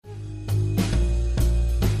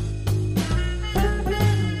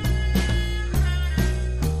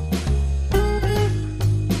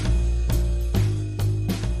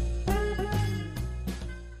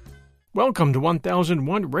Welcome to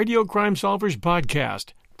 1001 Radio Crime Solvers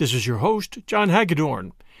Podcast. This is your host, John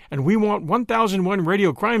Hagedorn, and we want 1001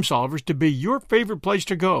 Radio Crime Solvers to be your favorite place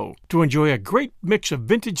to go to enjoy a great mix of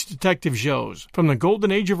vintage detective shows from the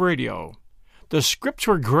golden age of radio. The scripts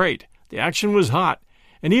were great, the action was hot,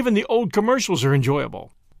 and even the old commercials are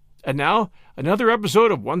enjoyable. And now, another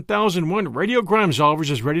episode of 1001 Radio Crime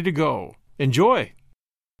Solvers is ready to go. Enjoy!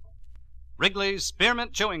 Wrigley's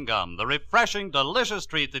Spearmint Chewing Gum, the refreshing, delicious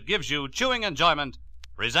treat that gives you chewing enjoyment,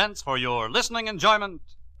 presents for your listening enjoyment.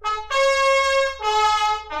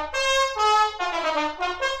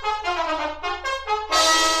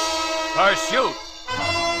 Pursuit.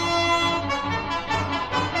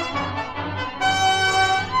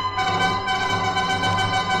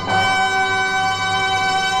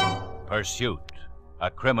 Pursuit. A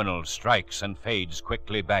criminal strikes and fades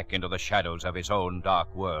quickly back into the shadows of his own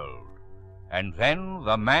dark world. And then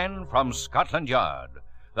the man from Scotland Yard,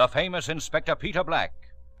 the famous Inspector Peter Black,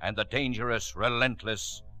 and the dangerous,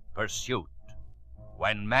 relentless Pursuit.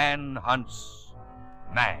 When man hunts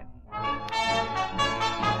man.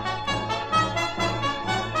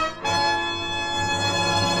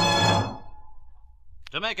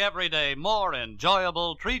 To make every day more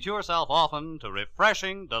enjoyable, treat yourself often to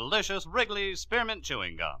refreshing, delicious Wrigley's Spearmint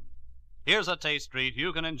Chewing Gum. Here's a taste treat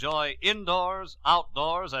you can enjoy indoors,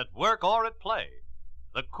 outdoors, at work, or at play.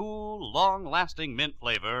 The cool, long-lasting mint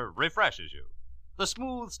flavor refreshes you. The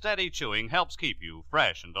smooth, steady chewing helps keep you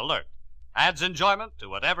fresh and alert. Adds enjoyment to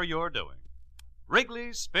whatever you're doing.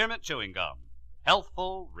 Wrigley's Spearmint Chewing Gum.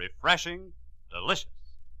 Healthful, refreshing, delicious.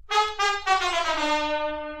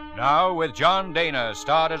 Now, with John Dana,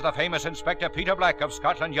 starred as the famous Inspector Peter Black of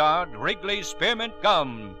Scotland Yard, Wrigley's Spearmint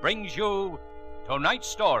Gum brings you tonight's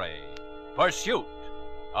story, Pursuit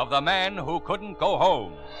of the Man Who Couldn't Go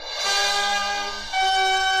Home.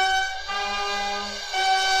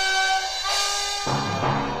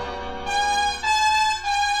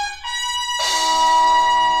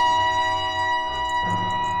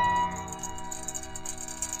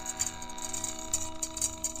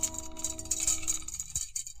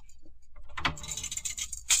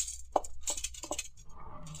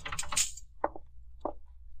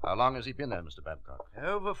 How long has he been there, Mr. Babcock?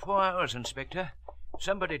 Over 4 hours, Inspector.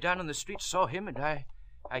 Somebody down in the street saw him, and I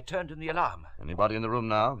turned in the alarm. Anybody in the room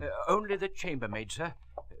now? Only the chambermaid, sir.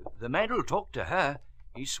 The man will talk to her.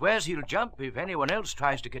 He swears he'll jump if anyone else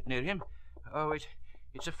tries to get near him. Oh,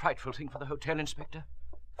 it's a frightful thing for the hotel, Inspector.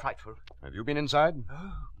 Frightful. Have you been inside?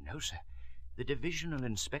 Oh, no, sir. The divisional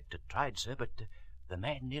inspector tried, sir, but the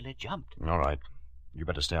man nearly jumped. All right. You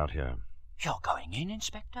better stay out here. You're going in,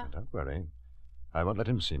 Inspector? Don't worry. I won't let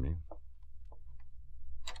him see me.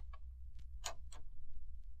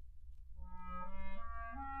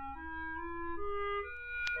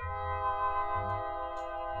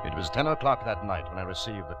 It was 10 o'clock that night when I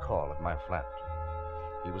received the call at my flat.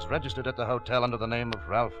 He was registered at the hotel under the name of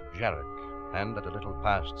Ralph Jarrick, and at a little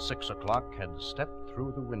past 6 o'clock had stepped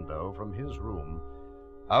through the window from his room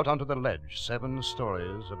out onto the ledge 7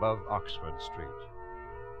 stories above Oxford Street.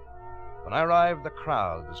 When I arrived, the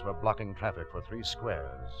crowds were blocking traffic for 3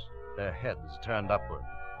 squares, their heads turned upward,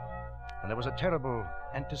 and there was a terrible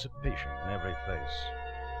anticipation in every face.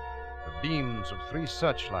 The beams of 3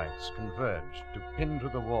 searchlights converged to pin to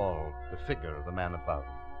the wall the figure of the man above.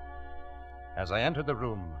 As I entered the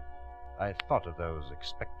room, I thought of those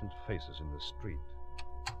expectant faces in the street.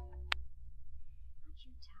 Aren't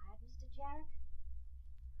you tired, Mr. Jarrick?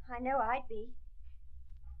 I know I'd be.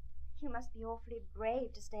 You must be awfully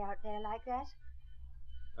brave to stay out there like that.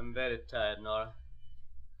 I'm very tired, Nora.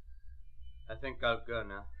 I think I'll go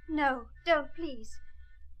now. No, don't, please.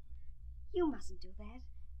 You mustn't do that.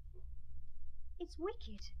 It's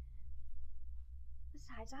wicked.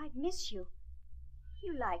 Besides, I'd miss you.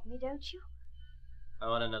 You like me, don't you? I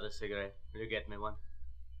want another cigarette. Will you get me one?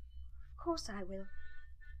 Of course I will.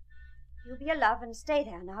 You'll be a love and stay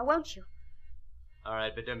there now, won't you? All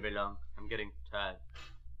right, but don't be long. I'm getting tired.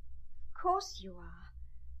 Of course you are.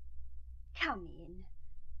 Come in.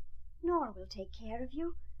 Nora will take care of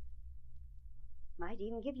you. Might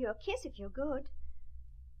even give you a kiss if you're good.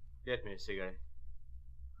 Get me a cigarette.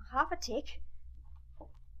 Half a tick.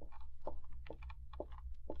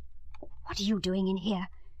 What are you doing in here?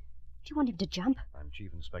 Do you want him to jump? I'm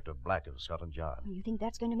Chief Inspector Black of Scotland Yard. You think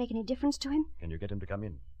that's going to make any difference to him? Can you get him to come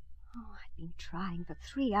in? Oh, I've been trying for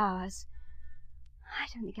 3 hours. I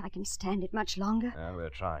don't think I can stand it much longer. We're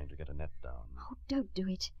trying to get a net down. Oh, don't do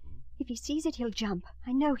it. If he sees it, he'll jump.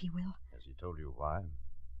 I know he will. Has he told you why?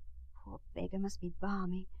 Poor beggar must be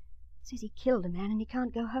balmy. Says he killed a man and he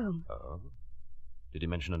can't go home. Oh? Did he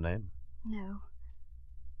mention a name? No.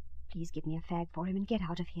 Please give me a fag for him and get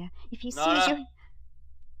out of here. If he Nora? sees you...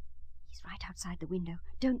 He's right outside the window.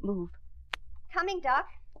 Don't move. Coming, Doc.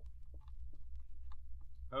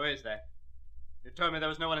 Who is that? You told me there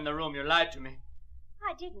was no one in the room. You lied to me.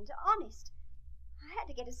 I didn't, honest. I had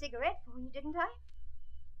to get a cigarette for you, didn't I?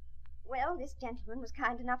 Well, this gentleman was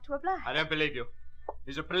kind enough to oblige. I don't believe you.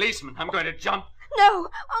 He's a policeman. I'm going to jump. No!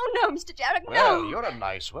 Oh, no, Mr. Jarrett, no! Well, you're a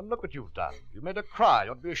nice one. Look what you've done. You made her cry.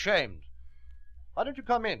 You ought to be ashamed. Why don't you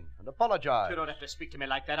come in and apologize? You don't have to speak to me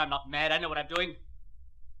like that. I'm not mad. I know what I'm doing.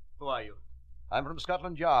 Who are you? I'm from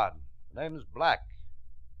Scotland Yard. The name's Black.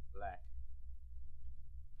 Black.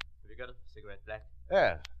 Have you got a cigarette, Black?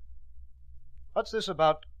 Yes. What's this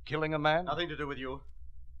about killing a man? Nothing to do with you.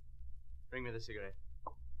 Bring me the cigarette.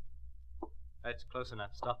 That's close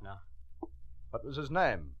enough. Stop now. What was his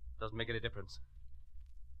name? Doesn't make any difference.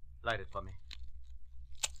 Light it for me.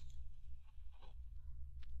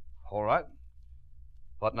 All right.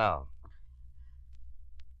 What now?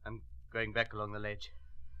 I'm going back along the ledge.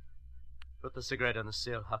 Put the cigarette on the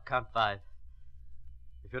sill. I'll count 5.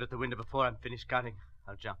 If you're at the window before I'm finished counting,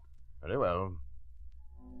 I'll jump. Very well.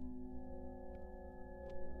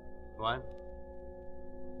 1,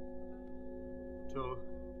 2,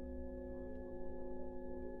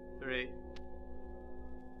 3,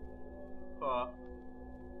 4,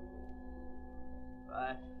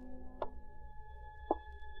 5.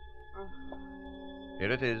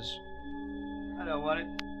 Here it is. I don't want it.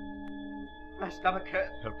 My stomach hurts.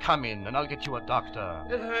 Well, come in, and I'll get you a doctor.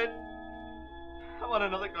 It hurt. I want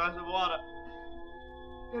another glass of water.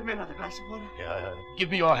 Give me another glass of water. Here, give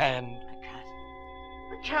me your hand.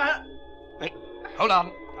 I can't. Wait, hold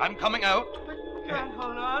on. I'm coming out. I can't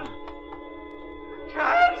hold on. I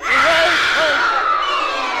can't.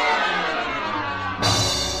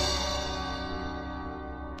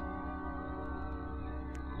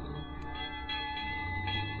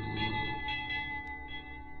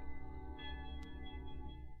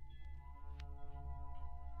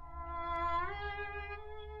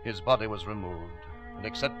 His body was removed, and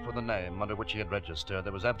except for the name under which he had registered,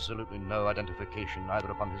 there was absolutely no identification either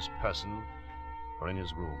upon his person or in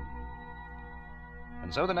his room.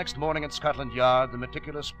 And so the next morning at Scotland Yard, the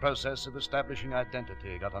meticulous process of establishing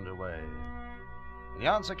identity got underway. And the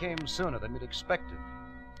answer came sooner than we'd expected.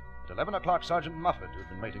 At 11 o'clock, Sergeant Moffat, who'd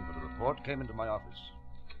been waiting for the report, came into my office.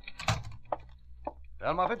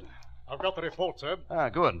 Well, Moffat? I've got the report, sir. Ah,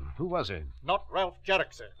 good. Who was he? Not Ralph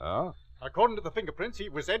Jarrett, sir. Oh? According to the fingerprints, he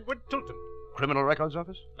was Edward Tilton. Criminal Records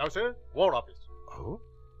Office? No, sir. War Office. Oh?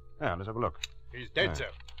 Yeah, let's have a look. He's dead, sir.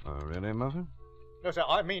 Oh, really, Moffat? No, sir.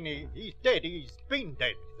 I mean, he's dead. He's been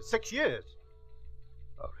dead for 6 years.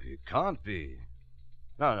 Oh, he can't be.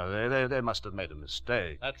 No, they must have made a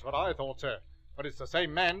mistake. That's what I thought, sir. But it's the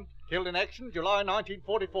same man, killed in action July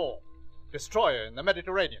 1944. Destroyer in the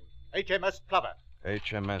Mediterranean. HMS Plover.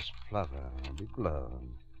 HMS Plover. Big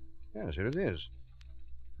blown. Yes, here it is.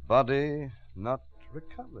 Body not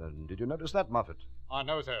recovered. Did you notice that, Moffat? I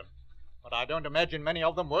know, sir. But I don't imagine many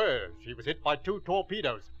of them were. She was hit by 2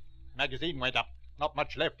 torpedoes. Magazine went up. Not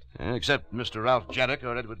much left. Except Mr. Ralph Jarrett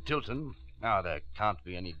or Edward Tilton. Now, there can't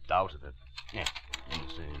be any doubt of it. Yeah, let me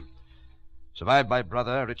see. Survived by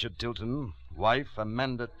brother Richard Tilton, wife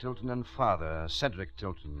Amanda Tilton, and father Cedric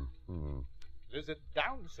Tilton. Lizard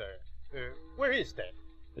Down, sir. Where is that?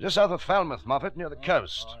 Just south of Falmouth, Moffat, near the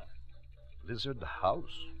coast. Oh, Lizard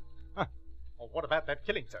House? Well, what about that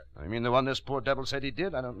killing, sir? You mean the one this poor devil said he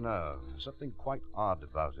did? I don't know. There's something quite odd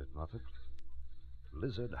about it, Moffat.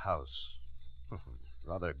 Lizard House.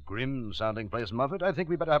 Rather grim-sounding place, Moffat. I think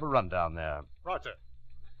we better have a run down there. Right, sir.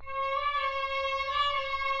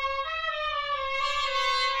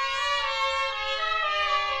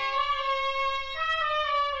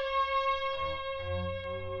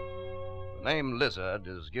 The name Lizard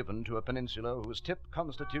is given to a peninsula whose tip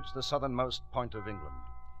constitutes the southernmost point of England.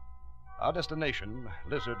 Our destination,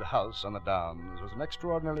 Lizard House on the Downs, was an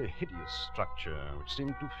extraordinarily hideous structure which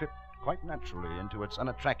seemed to fit quite naturally into its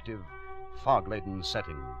unattractive, fog-laden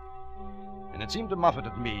setting. And it seemed to Moffat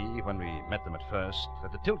and me, when we met them at first,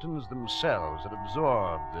 that the Tiltons themselves had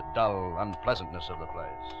absorbed the dull unpleasantness of the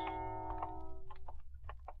place.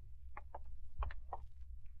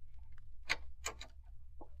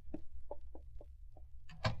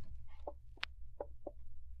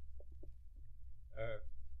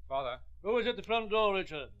 Father. Who was at the front door,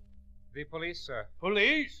 Richard? The police, sir.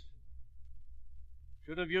 Police?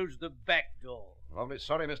 Should have used the back door. Awfully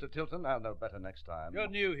sorry, Mr. Tilton. I'll know better next time. You're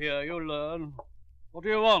new here. You'll learn. What do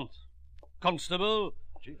you want? Constable?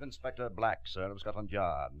 Chief Inspector Black, sir, of Scotland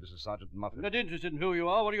Yard. This is Sergeant Moffat. I'm not interested in who you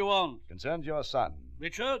are. What do you want? Concerns your son.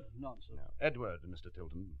 Richard? Nonsense. No, Edward, Mr.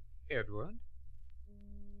 Tilton. Edward?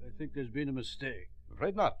 I think there's been a mistake.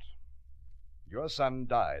 Afraid not. Your son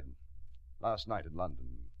died last night in London.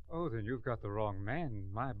 Oh, then you've got the wrong man.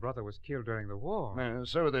 My brother was killed during the war.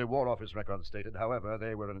 So the War Office records stated. However,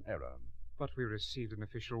 they were an error. But we received an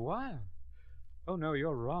official wire. Oh, no,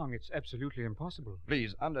 you're wrong. It's absolutely impossible.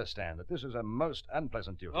 Please understand that this is a most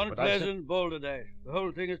unpleasant duty. Unpleasant, balderdash. The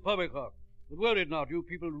whole thing is poppycock. But worry not, you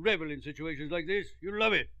people revel in situations like this. You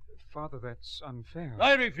love it. Father, that's unfair.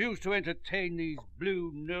 I refuse to entertain these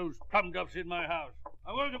blue-nosed plum-duffs in my house.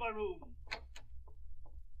 I go to my room.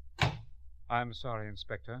 I'm sorry,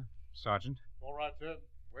 Inspector. Sergeant. All right, sir.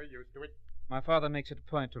 We're used to it. My father makes it a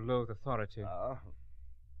point to loathe authority. Ah.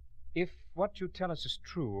 If what you tell us is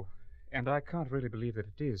true, and I can't really believe that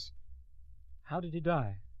it is, how did he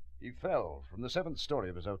die? He fell from the 7th story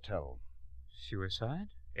of his hotel. Suicide?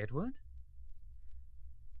 Edward?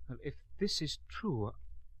 Well, if this is true,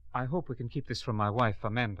 I hope we can keep this from my wife,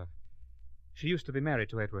 Amanda. She used to be married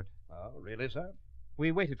to Edward. Oh, really, sir?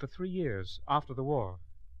 We waited for 3 years after the war.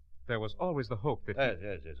 There was always the hope that...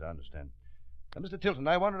 Yes, I understand. Mr. Tilton,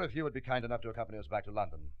 I wonder if you would be kind enough to accompany us back to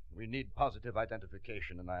London. We need positive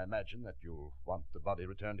identification, and I imagine that you'll want the body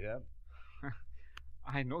returned here.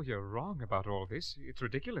 I know you're wrong about all this. It's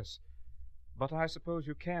ridiculous. But I suppose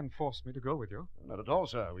you can force me to go with you. Not at all,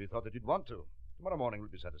 sir. We thought that you'd want to. Tomorrow morning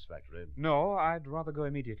would be satisfactory. No, I'd rather go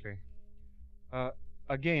immediately.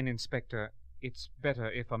 Again, Inspector, it's better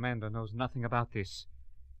if Amanda knows nothing about this.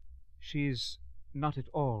 She's not at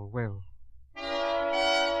all well.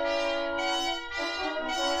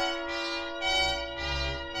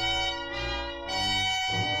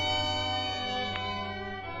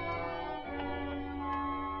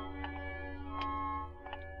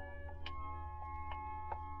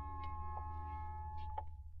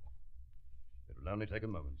 It will only take a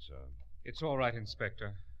moment, sir. It's all right,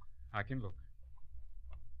 Inspector. I can look.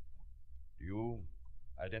 Do you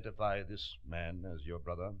identify this man as your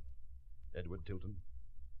brother, Edward Tilton?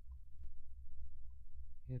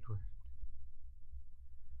 Edward.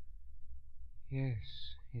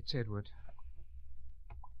 Yes, it's Edward.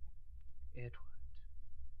 Edward.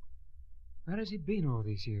 Where has he been all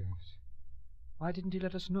these years? Why didn't he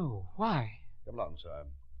let us know? Why? Come along, sir.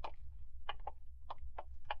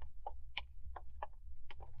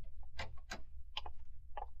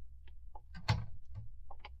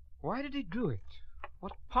 Why did he do it?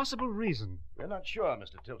 What possible reason? We're not sure,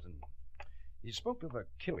 Mr. Tilton. He spoke of a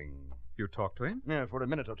killing. You talked to him? Yeah, for a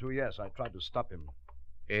minute or two, yes. I tried to stop him.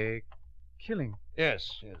 A killing?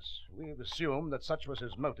 Yes. We've assumed that such was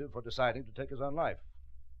his motive for deciding to take his own life.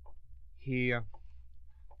 He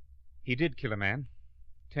did kill a man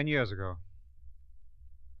 10 years ago.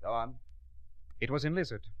 Go on. It was in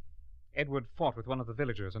Lizard. Edward fought with one of the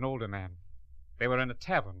villagers, an older man. They were in a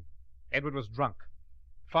tavern. Edward was drunk.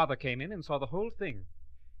 Father came in and saw the whole thing.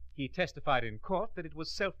 He testified in court that it was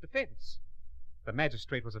self-defense. The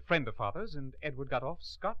magistrate was a friend of Father's, and Edward got off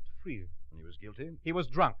scot-free. And he was guilty? He was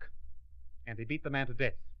drunk, and he beat the man to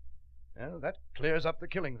death. Well, that clears up the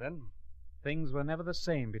killing, then. Things were never the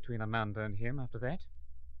same between Amanda and him after that.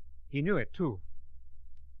 He knew it, too.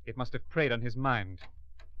 It must have preyed on his mind.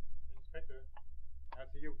 Inspector, I'll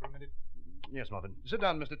see you for a minute. Yes, Marvin. Sit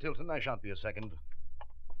down, Mr. Tilton. I shan't be a second.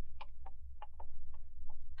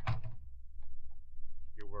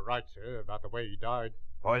 You were right, sir, about the way he died.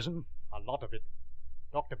 Poison? A lot of it.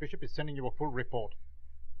 Dr. Bishop is sending you a full report.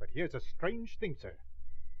 But here's a strange thing, sir.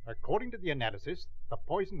 According to the analysis, the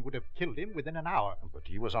poison would have killed him within an hour. But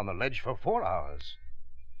he was on the ledge for 4 hours.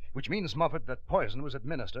 Which means, Moffat, that poison was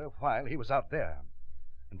administered while he was out there.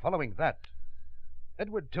 And following that,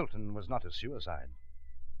 Edward Tilton was not a suicide.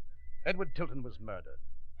 Edward Tilton was murdered.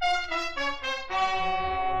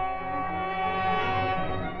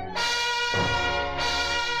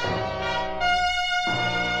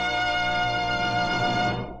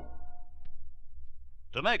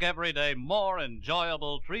 To make every day more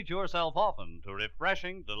enjoyable, treat yourself often to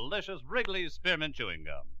refreshing, delicious Wrigley's Spearmint Chewing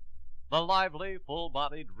Gum. The lively,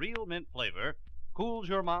 full-bodied, real mint flavor cools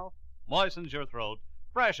your mouth, moistens your throat,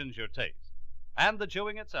 freshens your taste. And the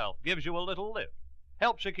chewing itself gives you a little lift,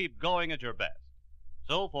 helps you keep going at your best.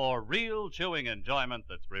 So for real chewing enjoyment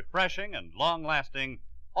that's refreshing and long-lasting,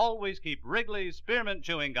 always keep Wrigley's Spearmint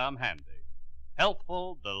Chewing Gum handy.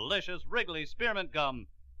 Healthful, delicious Wrigley's Spearmint Gum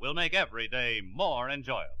will make every day more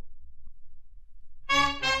enjoyable.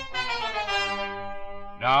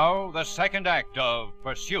 Now, the second act of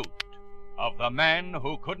Pursuit of the Man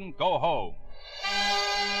Who Couldn't Go Home.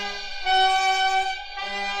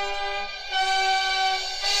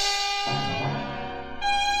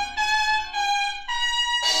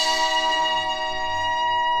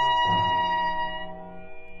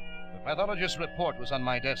 The pathologist's report was on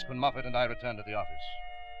my desk when Moffat and I returned to the office.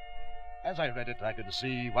 As I read it, I could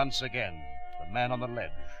see once again the man on the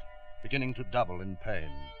ledge, beginning to double in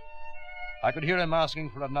pain. I could hear him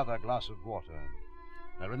asking for another glass of water.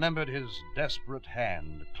 I remembered his desperate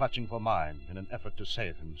hand clutching for mine in an effort to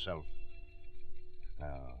save himself.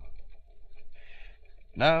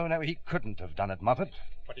 No, he couldn't have done it, Moffat.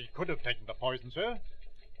 But he could have taken the poison, sir,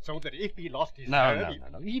 so that if he lost his No.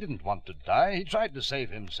 nerve... He didn't want to die. He tried to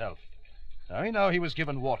save himself. Now, we know he was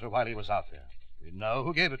given water while he was out there. We know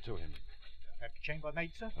who gave it to him. That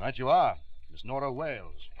chambermaid, sir? Right you are. Miss Nora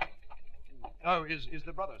Wales. Oh, is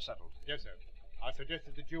the brother settled? Yes, sir. I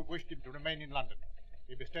suggested that you wished him to remain in London.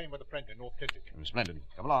 He'll be staying with a friend in North Kensington. Splendid.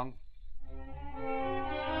 Come along.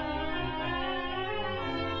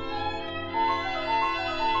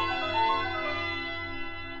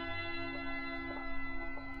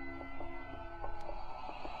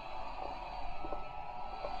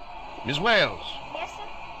 Miss Wales. Yes, sir?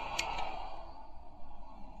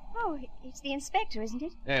 Oh, it's the inspector, isn't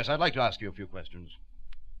it? Yes, I'd like to ask you a few questions.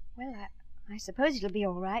 Well, I suppose it'll be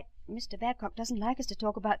all right. Mr. Badcock doesn't like us to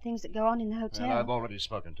talk about things that go on in the hotel. Well, I've already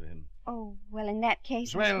spoken to him. Oh, well, in that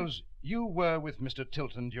case... Miss Wales, you were with Mr.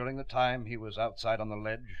 Tilton during the time he was outside on the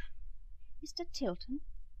ledge? Mr. Tilton?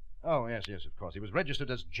 Oh, yes, of course. He was registered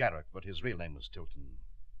as Jarrett, but his real name was Tilton.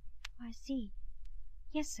 I see.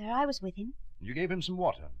 Yes, sir, I was with him. You gave him some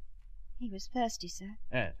water? He was thirsty, sir.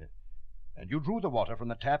 Yes. And you drew the water from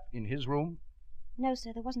the tap in his room? No,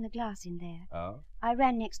 sir, there wasn't a glass in there. Oh? I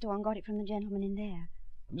ran next door and got it from the gentleman in there.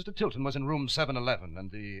 Mr. Tilton was in room 711,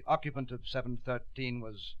 and the occupant of 713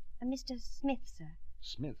 was... Mr. Smith, sir.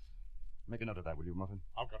 Smith? Make a note of that, will you, Muffin?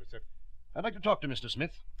 I've got it, sir. I'd like to talk to Mr.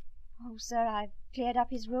 Smith. Oh, sir, I've cleared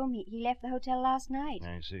up his room. He left the hotel last night.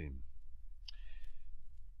 I see.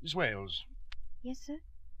 Miss Wales. Yes, sir?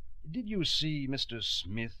 Did you see Mr.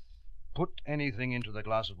 Smith put anything into the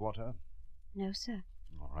glass of water? No, sir.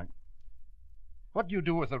 All right. What do you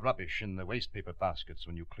do with the rubbish in the waste paper baskets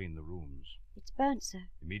when you clean the rooms? It's burnt, sir.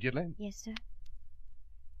 Immediately? Yes, sir.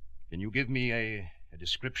 Can you give me a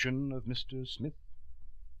description of Mr. Smith?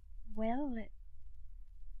 Well,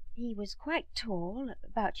 he was quite tall,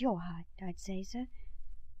 about your height, I'd say, sir.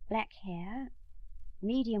 Black hair,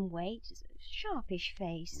 medium weight, sharpish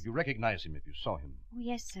face. Would you recognize him if you saw him? Oh,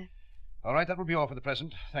 yes, sir. All right, that will be all for the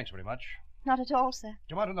present. Thanks very much. Not at all, sir.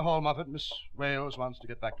 Come out in the hall, Moffat. Miss Wales wants to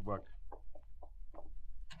get back to work.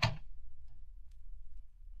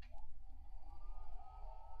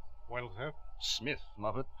 Well, sir? Smith,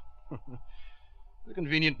 Moffat. A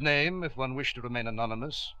convenient name if one wished to remain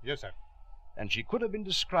anonymous. Yes, sir. And she could have been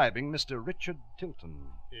describing Mr. Richard Tilton.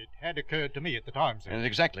 It had occurred to me at the time, sir.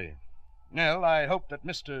 Exactly. Well, I hope that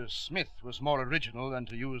Mr. Smith was more original than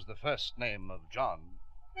to use the first name of John.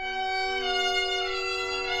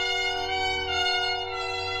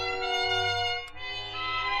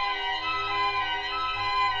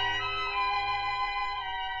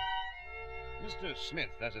 Mr. Smith,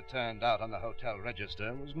 as it turned out on the hotel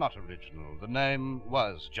register, was not original. The name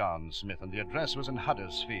was John Smith, and the address was in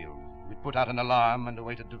Huddersfield. We put out an alarm and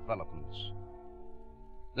awaited developments.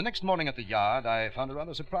 The next morning at the Yard, I found a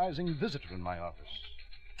rather surprising visitor in my office.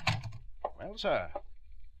 Well, sir,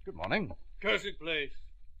 good morning. Cursed place.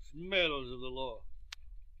 Smells of the law.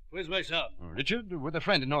 Where's my son? Richard, with a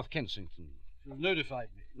friend in North Kensington. You've notified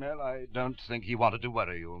me. Well, I don't think he wanted to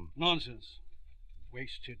worry you. Nonsense.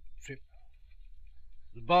 Wasted trip.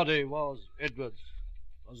 The body was Edward's,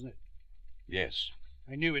 wasn't it? Yes.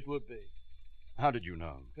 I knew it would be. How did you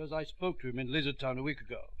know? Because I spoke to him in Lizardtown a week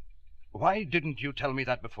ago. Why didn't you tell me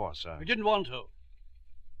that before, sir? I didn't want to.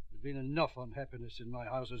 There'd been enough unhappiness in my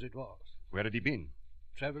house as it was. Where had he been?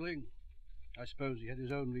 Traveling. I suppose he had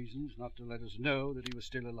his own reasons not to let us know that he was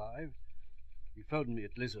still alive. He phoned me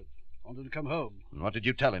at Lizard. Wanted to come home. And what did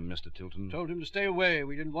you tell him, Mr. Tilton? Told him to stay away.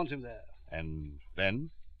 We didn't want him there. And then?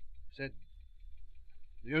 Said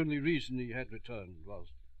the only reason he had returned was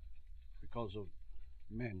because of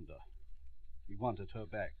Manda. He wanted her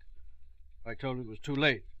back. I told him it was too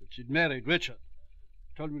late, that she'd married Richard.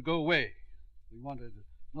 Told him to go away. We wanted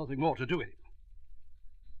nothing more to do with him.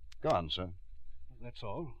 Go on, sir. That's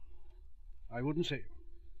all. I wouldn't say him.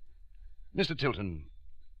 Mr. Tilton,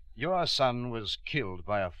 your son was killed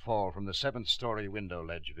by a fall from the 7th-story window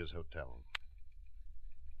ledge of his hotel.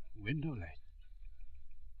 Window ledge?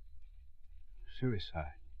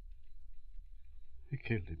 Suicide. He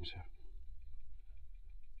killed himself.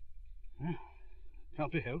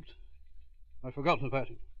 Can't be helped. I've forgotten about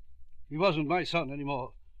him. He wasn't my son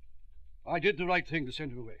anymore. I did the right thing to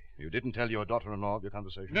send him away. You didn't tell your daughter-in-law of your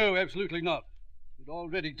conversation? No, absolutely not. We'd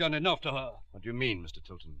already done enough to her. What do you mean, Mr.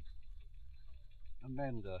 Tilton?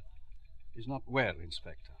 Amanda is not well,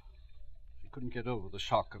 Inspector. She couldn't get over the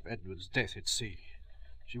shock of Edward's death at sea.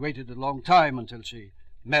 She waited a long time until she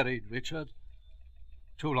married Richard.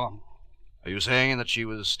 Too long. Are you saying that she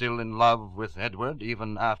was still in love with Edward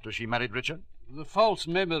even after she married Richard? The false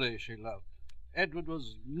memory she loved. Edward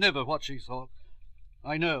was never what she thought.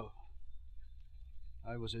 I know.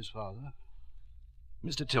 I was his father.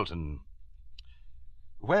 Mr. Tilton,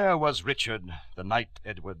 where was Richard the night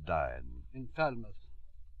Edward died? In Falmouth,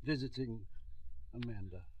 visiting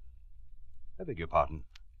Amanda. I beg your pardon.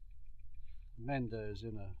 Amanda is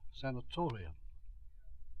in a sanatorium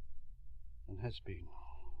and has been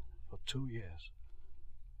for 2 years.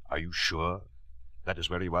 Are you sure that is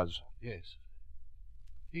where he was? Yes.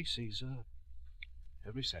 He sees her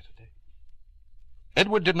every Saturday.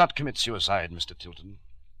 Edward did not commit suicide, Mr. Tilton.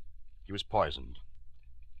 He was poisoned.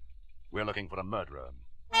 We're looking for a murderer.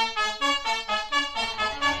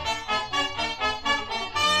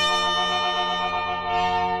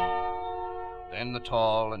 Then the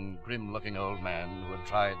tall and grim-looking old man who had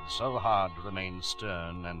tried so hard to remain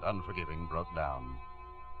stern and unforgiving broke down.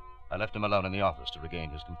 I left him alone in the office to regain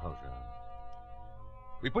his composure.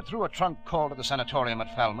 We put through a trunk call to the sanatorium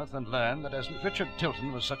at Falmouth and learned that as Richard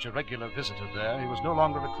Tilton was such a regular visitor there, he was no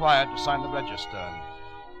longer required to sign the register.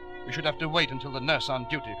 We should have to wait until the nurse on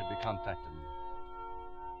duty could be contacted.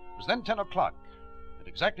 It was then 10 o'clock. At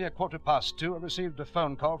exactly 2:15, I received a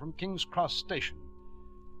phone call from King's Cross Station.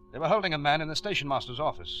 They were holding a man in the station master's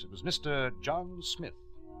office. It was Mr. John Smith.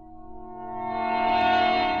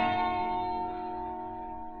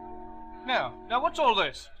 Now, what's all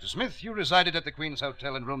this? Mr. Smith, you resided at the Queen's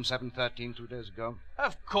Hotel in room 713 2 days ago.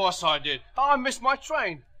 Of course I did. I missed my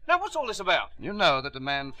train. Now, what's all this about? You know that a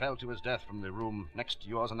man fell to his death from the room next to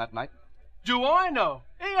yours on that night? Do I know?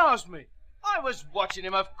 He asked me. I was watching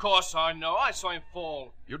him, of course I know. I saw him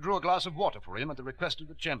fall. You drew a glass of water for him at the request of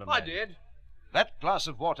the chambermaid. I did. That glass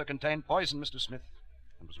of water contained poison, Mr. Smith,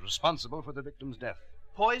 and was responsible for the victim's death.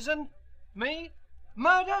 Poison? Me?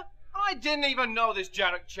 Murder? I didn't even know this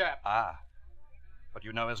Jarrett chap. Ah, but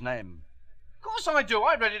you know his name. Of course I do.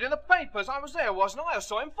 I read it in the papers. I was there, wasn't I? I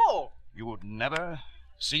saw him fall. You'd never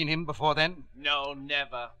seen him before then? No,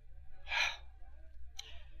 never.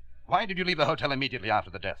 Why did you leave the hotel immediately after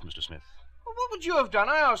the death, Mr. Smith? Well, what would you have done,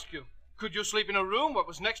 I ask you? Could you sleep in a room what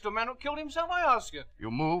was next to a man who killed himself, I ask you?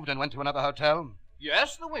 You moved and went to another hotel?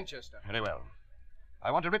 Yes, the Winchester. Very well. I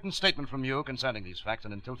want a written statement from you concerning these facts,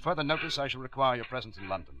 and until further notice, I shall require your presence in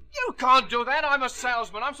London. You can't do that. I'm a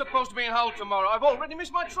salesman. I'm supposed to be in Hull tomorrow. I've already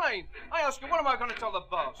missed my train. I ask you, what am I going to tell the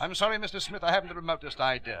boss? I'm sorry, Mr. Smith. I haven't the remotest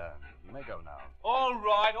idea. You may go now. All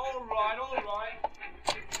right, all right, all right.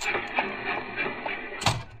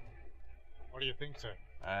 What do you think, sir?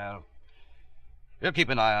 Well, we'll keep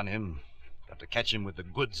an eye on him. Got to catch him with the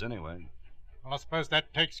goods anyway. Well, I suppose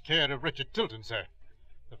that takes care of Richard Tilton, sir.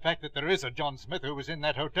 The fact that there is a John Smith who was in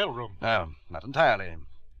that hotel room. No, not entirely.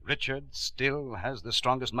 Richard still has the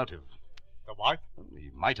strongest motive. The wife?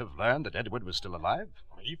 He might have learned that Edward was still alive.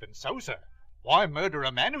 Even so, sir. Why murder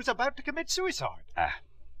a man who's about to commit suicide? Ah,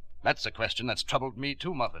 that's a question that's troubled me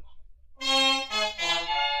too, Moffat.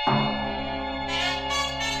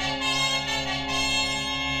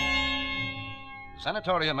 The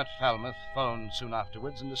sanatorium at Falmouth phoned soon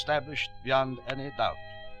afterwards and established beyond any doubt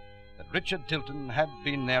that Richard Tilton had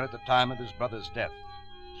been there at the time of his brother's death.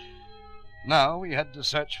 Now we had to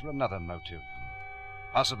search for another motive,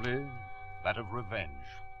 possibly that of revenge.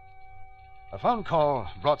 A phone call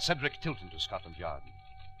brought Cedric Tilton to Scotland Yard.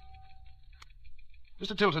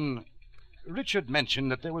 Mr. Tilton, Richard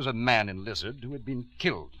mentioned that there was a man in Lizard who had been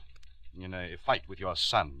killed in a fight with your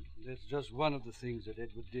son. That's just one of the things that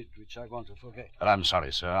Edward did, which I want to forget. But I'm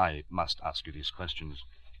sorry, sir. I must ask you these questions.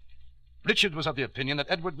 Richard was of the opinion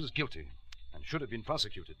that Edward was guilty and should have been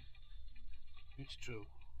prosecuted. It's true.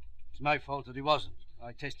 It's my fault that he wasn't.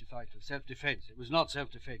 I testified to self-defense. It was not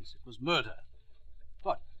self-defense. It was murder.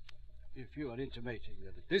 But if you are intimating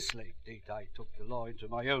that at this late date I took the law into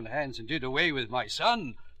my own hands and did away with my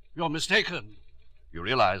son, you're mistaken. You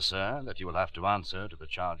realize, sir, that you will have to answer to the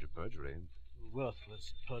charge of perjury.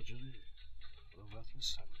 Worthless perjury for a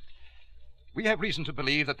worthless son. We have reason to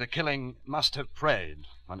believe that the killing must have preyed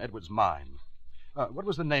on Edward's mind. What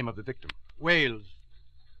was the name of the victim? Wales.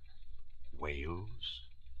 Wales,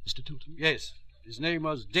 Mr. Tilton? Yes. His name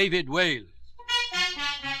was David Wales.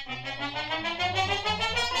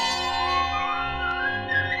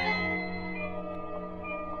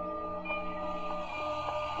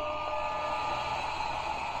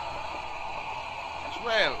 Miss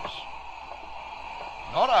Wales.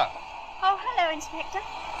 Nora. Oh, hello, Inspector.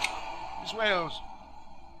 Miss Wales,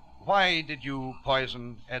 why did you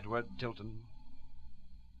poison Edward Tilton?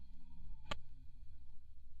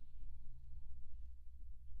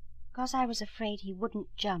 Because I was afraid he wouldn't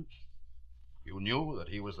jump. You knew that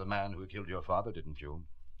he was the man who killed your father, didn't you?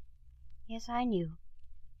 Yes, I knew.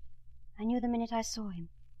 I knew the minute I saw him.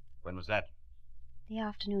 When was that? The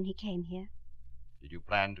afternoon he came here. Did you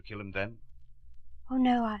plan to kill him then? Oh,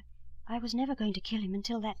 no, I was never going to kill him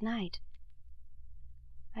until that night.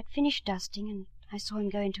 I'd finished dusting, and I saw him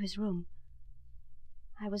go into his room.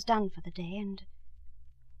 I was done for the day, and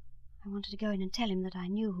I wanted to go in and tell him that I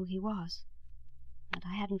knew who he was, that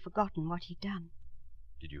I hadn't forgotten what he'd done.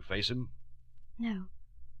 Did you face him? No.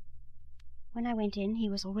 When I went in, he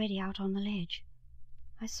was already out on the ledge.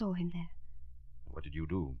 I saw him there. What did you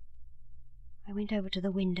do? I went over to the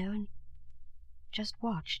window and just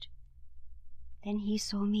watched. Then he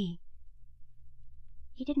saw me.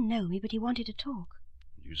 He didn't know me, but he wanted to talk.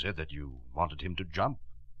 You said that you wanted him to jump.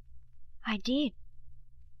 I did,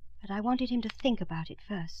 but I wanted him to think about it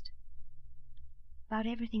first. About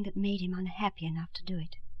everything that made him unhappy enough to do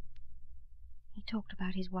it. He talked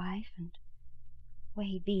about his wife and where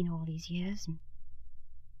he'd been all these years and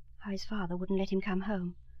how his father wouldn't let him come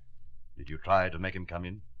home. Did you try to make him come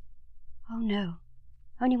in? Oh, no.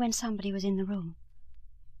 Only when somebody was in the room.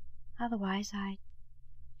 Otherwise, I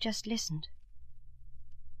just listened.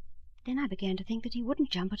 Then I began to think that he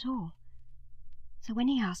wouldn't jump at all. So when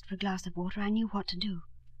he asked for a glass of water, I knew what to do.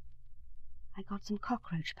 I got some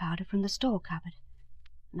cockroach powder from the store cupboard,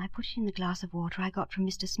 and I put it in the glass of water I got from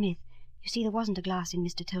Mr. Smith. You see, there wasn't a glass in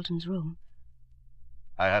Mr. Tilton's room.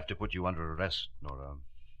 I have to put you under arrest, Nora.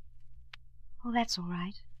 Oh, that's all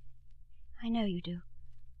right. I know you do.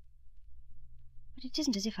 But it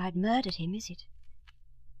isn't as if I'd murdered him, is it?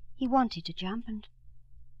 He wanted to jump, and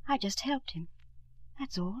I just helped him.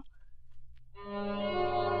 That's all.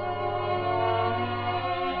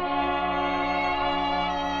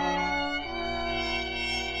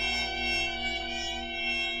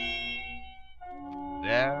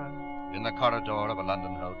 There, in the corridor of a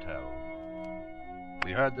London hotel,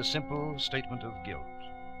 we heard the simple statement of guilt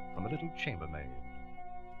from a little chambermaid,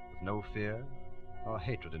 with no fear or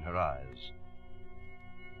hatred in her eyes.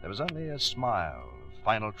 There was only a smile of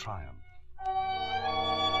final triumph.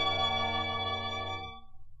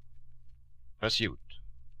 Pursuit.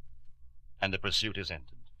 And the pursuit is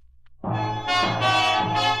ended.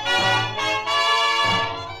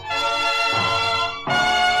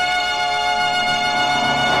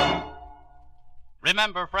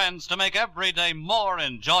 Remember, friends, to make every day more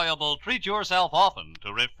enjoyable, treat yourself often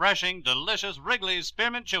to refreshing, delicious Wrigley's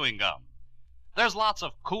Spearmint Chewing Gum. There's lots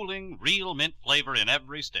of cooling, real mint flavor in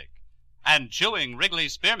every stick. And chewing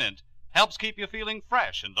Wrigley's Spearmint helps keep you feeling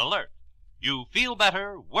fresh and alert. You feel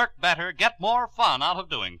better, work better, get more fun out of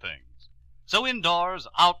doing things. So indoors,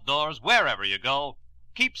 outdoors, wherever you go,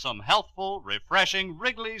 keep some healthful, refreshing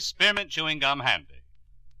Wrigley's Spearmint Chewing Gum handy.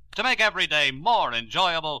 To make every day more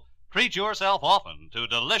enjoyable, treat yourself often to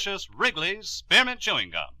delicious Wrigley's Spearmint Chewing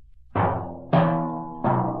Gum.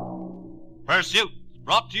 Pursuit,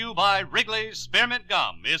 brought to you by Wrigley's Spearmint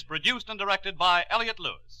Gum, is produced and directed by Elliott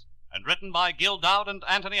Lewis and written by Gil Dowd and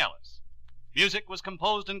Anthony Ellis. Music was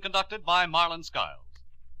composed and conducted by Marlon Skiles.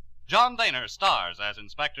 John Daner stars as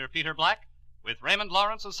Inspector Peter Black, with Raymond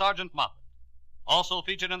Lawrence as Sergeant Moffat. Also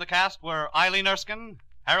featured in the cast were Eileen Erskine,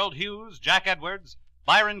 Harold Hughes, Jack Edwards,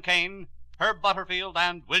 Byron Kane, Herb Butterfield,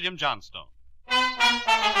 and William Johnstone.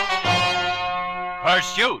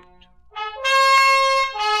 Pursuit.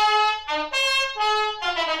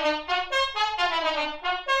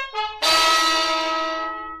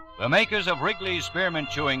 The makers of Wrigley's Spearmint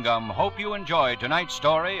Chewing Gum hope you enjoyed tonight's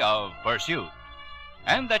story of Pursuit,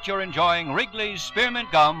 and that you're enjoying Wrigley's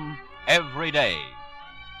Spearmint Gum every day.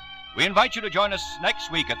 We invite you to join us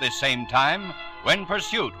next week at this same time, when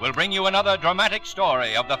Pursuit will bring you another dramatic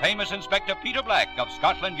story of the famous Inspector Peter Black of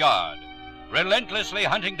Scotland Yard, relentlessly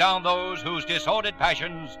hunting down those whose disordered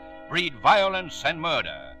passions breed violence and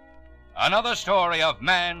murder. Another story of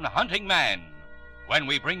man hunting man, when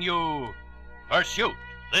we bring you Pursuit.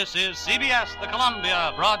 This is CBS, the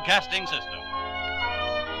Columbia Broadcasting System.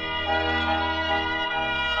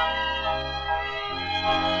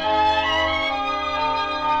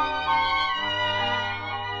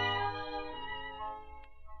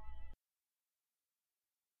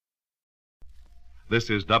 This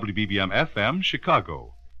is WBBM-FM,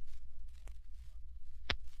 Chicago.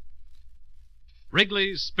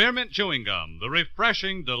 Wrigley's Spearmint Chewing Gum, the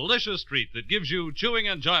refreshing, delicious treat that gives you chewing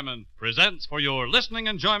enjoyment, presents for your listening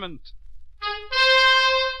enjoyment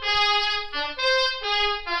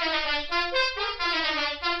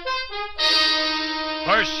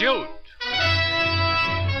Pursuit.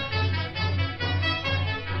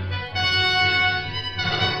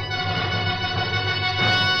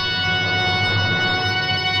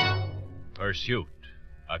 Pursuit.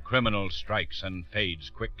 A criminal strikes and fades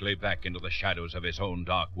quickly back into the shadows of his own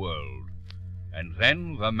dark world. And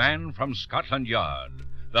then the man from Scotland Yard,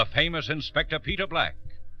 the famous Inspector Peter Black,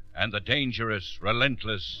 and the dangerous,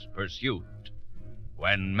 relentless Pursuit.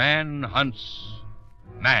 When man hunts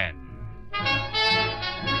man.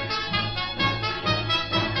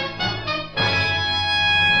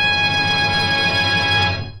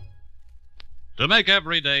 To make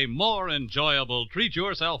every day more enjoyable, treat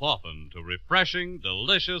yourself often to refreshing,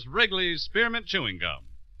 delicious Wrigley's Spearmint Chewing Gum.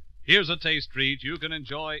 Here's a taste treat you can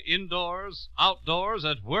enjoy indoors, outdoors,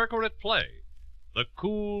 at work, or at play. The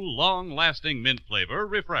cool, long-lasting mint flavor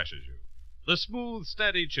refreshes you. The smooth,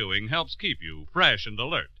 steady chewing helps keep you fresh and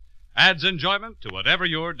alert. Adds enjoyment to whatever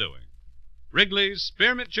you're doing. Wrigley's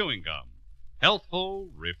Spearmint Chewing Gum. Healthful,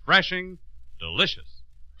 refreshing, delicious.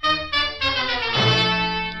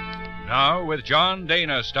 Now, with John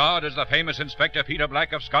Dana starred as the famous Inspector Peter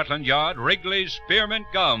Black of Scotland Yard, Wrigley's Spearmint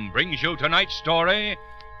Gum brings you tonight's story,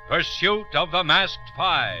 Pursuit of the Masked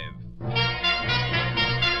Five.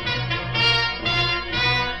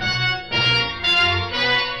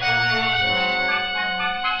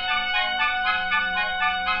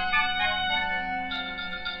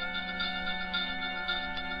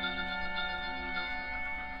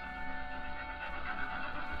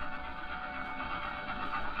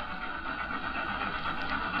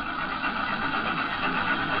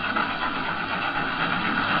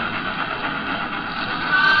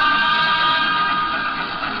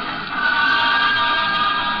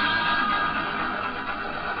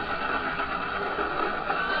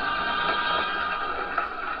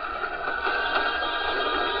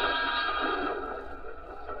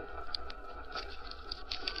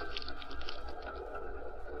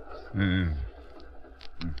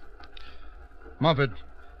 Moffat,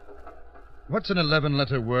 what's an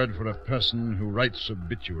 11-letter word for a person who writes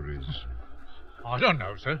obituaries? I don't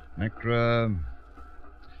know, sir. Necra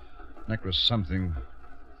something.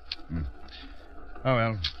 Oh,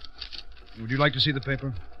 well. Would you like to see the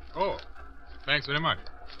paper? Oh, thanks very much.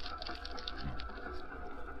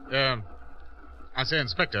 I say,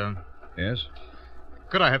 Inspector. Yes?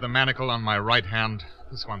 Could I have the manacle on my right hand?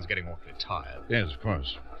 This one's getting awfully tired. Yes, of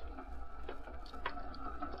course.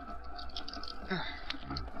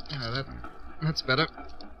 Yeah, that's better.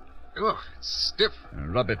 Oh, it's stiff.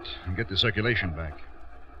 Rub it and get the circulation back.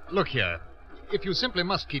 Look here. If you simply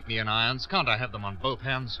must keep me in irons, can't I have them on both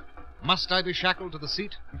hands? Must I be shackled to the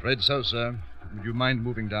seat? Afraid so, sir. Would you mind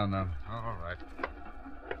moving down now? All right.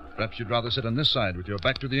 Perhaps you'd rather sit on this side with your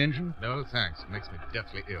back to the engine? No, thanks. It makes me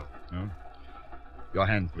deathly ill. No? Your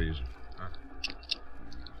hand, please.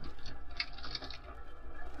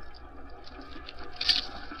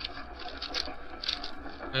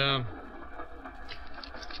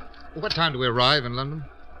 What time do we arrive in London?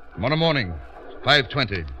 Tomorrow morning,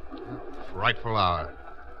 5:20. Frightful hour.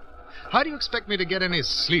 How do you expect me to get any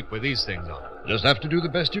sleep with these things on? Just have to do the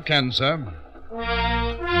best you can, sir.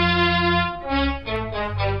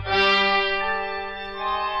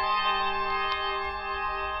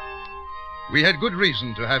 We had good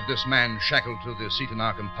reason to have this man shackled to the seat in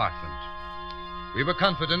our compartment. We were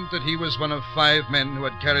confident that he was one of 5 men who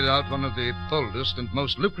had carried out one of the boldest and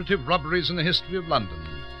most lucrative robberies in the history of London.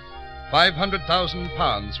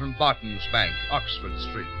 £500,000 from Barton's Bank, Oxford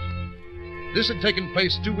Street. This had taken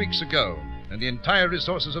place 2 weeks ago, and the entire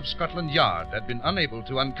resources of Scotland Yard had been unable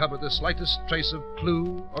to uncover the slightest trace of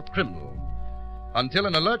clue or criminal, until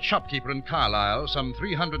an alert shopkeeper in Carlisle, some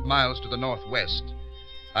 300 miles to the northwest,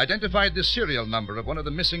 identified the serial number of one of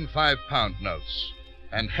the missing £5 notes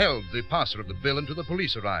and held the passer of the bill until the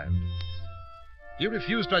police arrived. He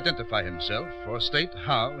refused to identify himself or state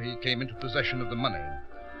how he came into possession of the money.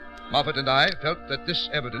 Moffat and I felt that this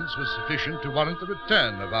evidence was sufficient to warrant the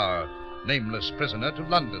return of our nameless prisoner to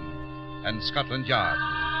London and Scotland Yard.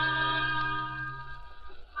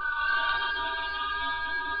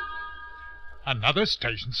 Another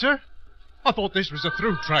station, sir? I thought this was a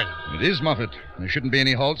through train. It is, Moffat. There shouldn't be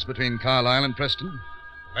any halts between Carlisle and Preston.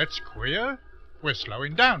 That's queer. We're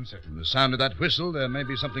slowing down, sir. From the sound of that whistle, there may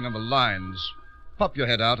be something on the lines. Pop your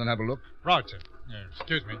head out and have a look. Right, sir.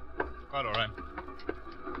 Excuse me. Quite all right.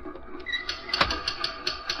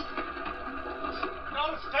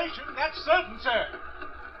 No station, that's certain, sir.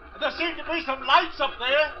 There seem to be some lights up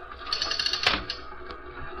there.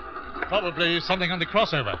 Probably something on the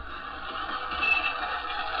crossover.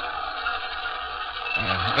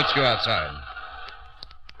 Let's go outside.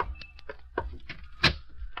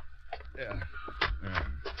 Yeah.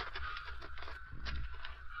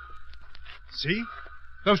 See?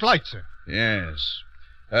 Those lights, sir. Yes.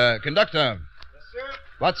 Conductor. Yes, sir?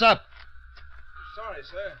 What's up? Sorry,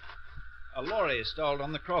 sir. A lorry stalled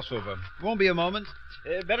on the crossover. Won't be a moment.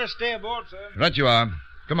 Better stay aboard, sir. Right you are.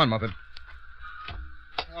 Come on, Moffat.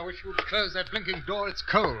 I wish you'd close that blinking door. It's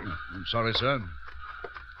cold. I'm sorry, sir.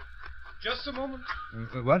 Just a moment.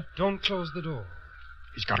 What? Don't close the door.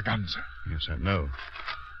 He's got a gun, sir. Yes, I know.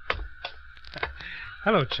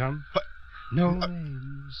 Hello, chum. What? No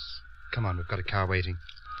names. Come on, we've got a car waiting.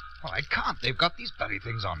 Oh, I can't. They've got these bloody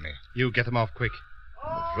things on me. You get them off quick.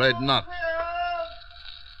 I'm afraid not.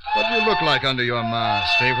 What do you look like under your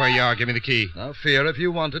mask? Stay where you are. Give me the key. Now, fear, if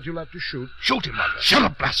you want it, you'll have to shoot. Shoot him, Mother. Shut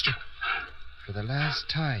up, blast you. For the last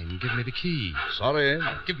time, give me the key. Sorry.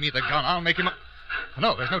 Give me the gun. I'll make him up.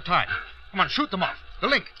 No, there's no time. Come on, shoot them off. The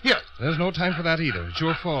link. Here. There's no time for that either. It's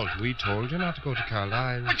your fault. We told you not to go to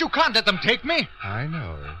Carlisle. But you can't let them take me. I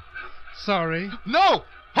know. Sorry. No!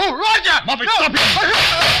 Oh, Roger! Moffat, no! stop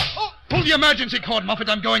him! Pull the emergency cord, Moffat.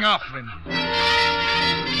 I'm going after him.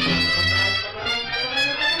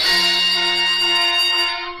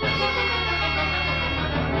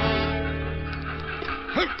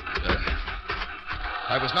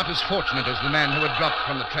 I was not as fortunate as the man who had dropped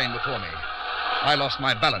from the train before me. I lost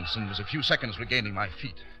my balance and was a few seconds regaining my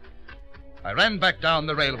feet. I ran back down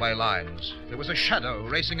the railway lines. There was a shadow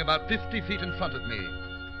racing about 50 feet in front of me.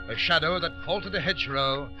 A shadow that vaulted a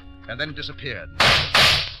hedgerow and then disappeared.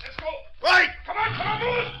 Let's go. Right! Come on,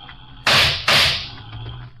 move!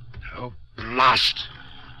 Oh, blast.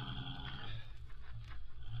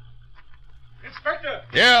 Inspector!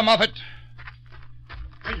 Here, Moffat.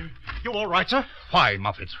 You all right, sir? Why,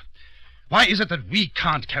 Moffat? Why is it that we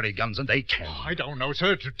can't carry guns and they can? Oh, I don't know,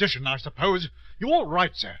 sir. Tradition, I suppose. You all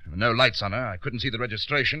right, sir? There were no lights on her. I couldn't see the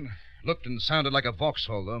registration. Looked and sounded like a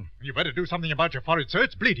Vauxhall, though. You better do something about your forehead, sir.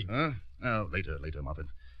 It's bleeding. Huh? Oh, later, Moffat.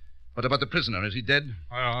 What about the prisoner? Is he dead?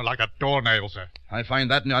 Like a doornail, sir. I find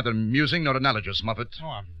that neither amusing nor analogous, Moffat. Oh,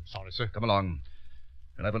 I'm sorry, sir. Come along.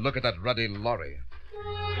 We'll have a look at that ruddy lorry.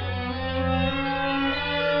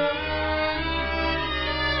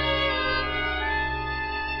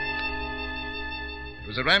 It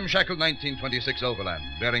was a ramshackle 1926 Overland,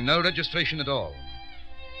 bearing no registration at all.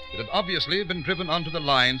 It had obviously been driven onto the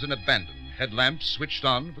lines and abandoned, headlamps switched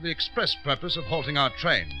on for the express purpose of halting our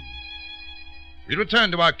train. We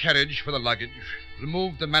returned to our carriage for the luggage,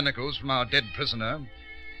 removed the manacles from our dead prisoner,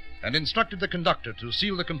 and instructed the conductor to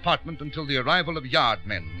seal the compartment until the arrival of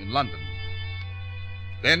yardmen in London.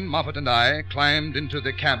 Then Moffat and I climbed into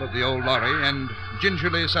the cab of the old lorry and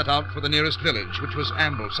gingerly set out for the nearest village, which was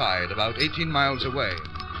Ambleside, about 18 miles away.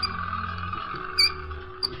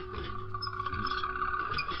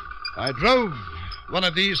 I drove one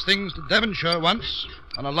of these things to Devonshire once,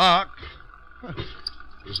 on a lark. It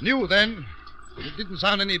was new then. It didn't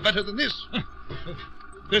sound any better than this.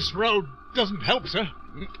 This road doesn't help, sir.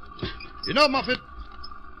 You know, Moffat,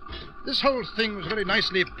 this whole thing was very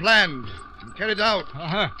nicely planned and carried out.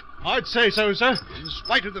 Uh-huh. I'd say so, sir. In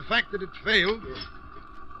spite of the fact that it failed.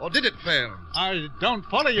 Or did it fail? I don't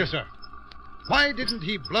follow you, sir. Why didn't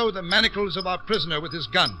he blow the manacles of our prisoner with his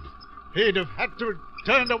gun? He'd have had to have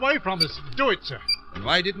turned away from us to do it, sir. And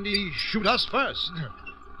why didn't he shoot us first?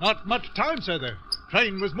 Not much time, sir. The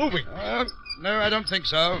train was moving. No, I don't think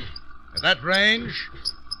so. At that range,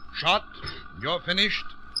 shot, you're finished.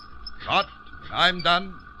 Shot, I'm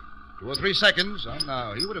done. 2 or 3 seconds. Oh,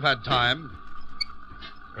 no, he would have had time.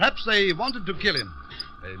 Perhaps they wanted to kill him.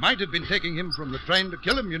 They might have been taking him from the train to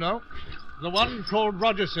kill him, you know. The one called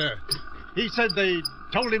Roger, sir. He said they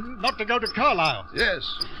told him not to go to Carlisle.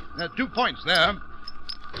 Yes. There are 2 points there.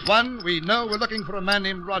 1, we know we're looking for a man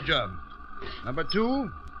named Roger. Number 2,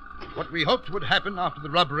 what we hoped would happen after the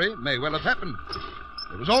robbery may well have happened.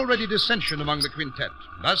 There was already dissension among the quintet.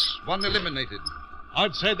 Thus, one eliminated.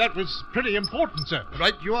 I'd say that was pretty important, sir.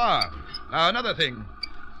 Right you are. Now, another thing.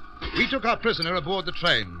 We took our prisoner aboard the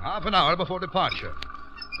train half an hour before departure.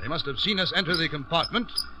 They must have seen us enter the compartment.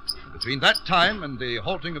 Between that time and the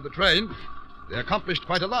halting of the train, they accomplished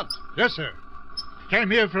quite a lot. Yes, sir.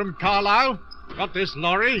 Came here from Carlisle, got this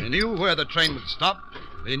lorry. They knew where the train would stop.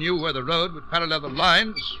 They knew where the road would parallel the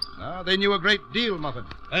lines. They knew a great deal, Moffat.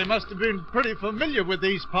 They must have been pretty familiar with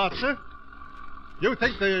these parts, sir. You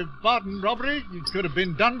think the Barton robbery could have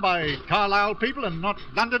been done by Carlisle people and not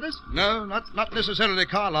Londoners? No, not necessarily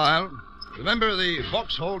Carlisle. Remember, the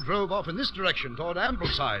Vauxhall drove off in this direction toward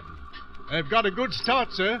Ambleside. They've got a good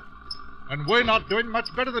start, sir. And we're not doing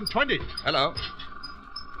much better than 20. Hello.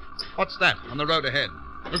 What's that on the road ahead?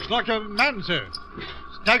 Looks like a man, sir.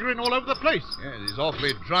 Staggering all over the place. Yeah, he's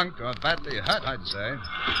awfully drunk or badly hurt, I'd say.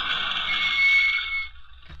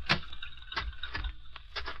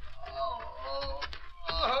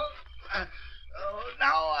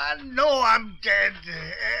 Now I know I'm dead.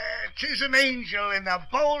 'tis an angel in a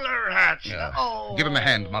bowler hat. Yeah. Oh. Give him a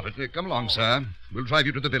hand, Moffat. Come along, sir. We'll drive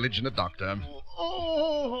you to the village and a doctor.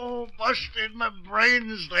 Oh, busted my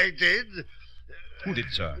brains, they did. Who did,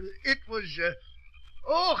 sir? It was,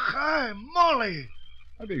 hi, Molly.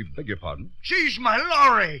 I beg your pardon? She's my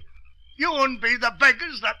lorry. You wouldn't be the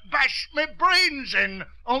beggars that bashed me brains in,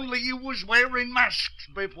 only you was wearing masks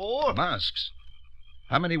before. Masks?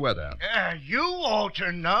 How many were there? You ought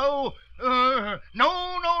to know.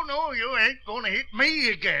 No, you ain't going to hit me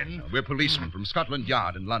again. We're policemen from Scotland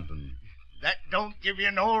Yard in London. That don't give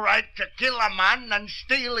you no right to kill a man and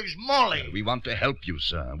steal his molly. We want to help you,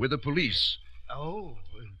 sir. We're the police. Oh,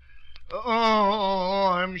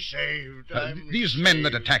 I'm saved. These men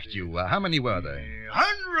that attacked you, how many were they?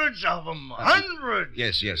 Hundreds of them. Hundreds.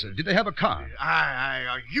 Yes. Did they have a car?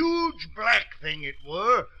 A huge black thing it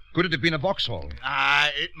were. Could it have been a Vauxhall?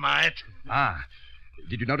 It might.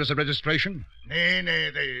 Did you notice a registration?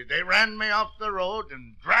 Nay, they ran me off the road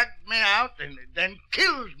and dragged me out and then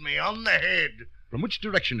killed me on the head. From which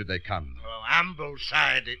direction did they come?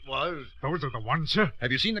 Ambleside it was. Those are the ones, sir.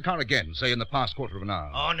 Have you seen the car again, say in the past quarter of an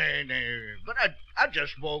hour? Oh, nay. But I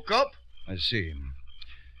just woke up. I see.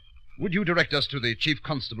 Would you direct us to the chief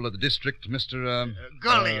constable of the district, Mr.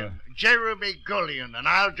 Gullion, Jeremy Gullion, and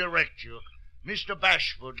I'll direct you. Mr.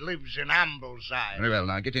 Bashford lives in Ambleside. Very well,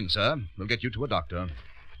 now get in, sir. We'll get you to a doctor.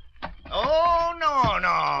 Oh,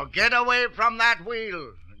 no. Get away from that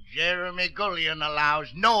wheel. Jeremy Gullion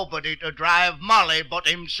allows nobody to drive Molly but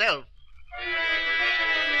himself.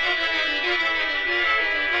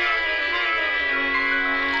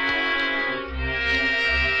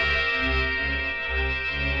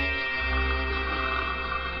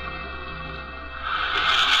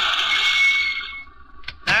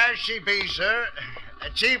 There she be, sir.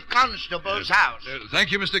 Chief Constable's house.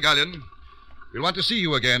 Thank you, Mr. Gullion. We'll want to see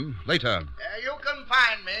you again later. You can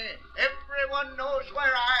find me. Everyone knows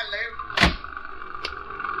where I live.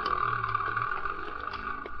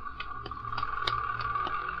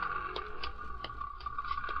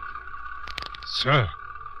 Sir.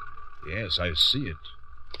 Yes, I see it.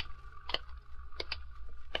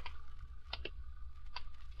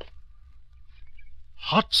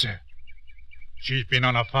 Hot, sir. She's been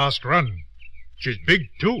on a fast run. She's big,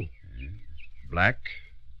 too. Black,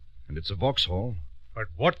 and it's a Vauxhall. But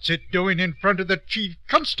what's it doing in front of the chief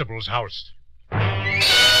constable's house?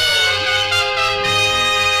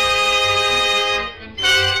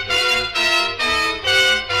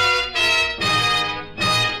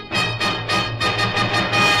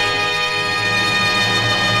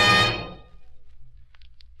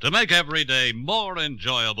 To make every day more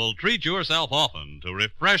enjoyable, treat yourself often to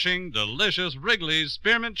refreshing, delicious Wrigley's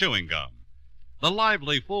Spearmint Chewing Gum. The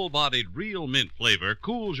lively, full-bodied, real mint flavor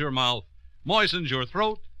cools your mouth, moistens your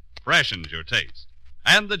throat, freshens your taste.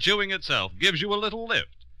 And the chewing itself gives you a little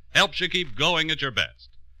lift, helps you keep going at your best.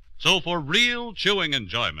 So for real chewing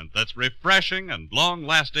enjoyment that's refreshing and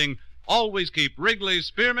long-lasting, always keep Wrigley's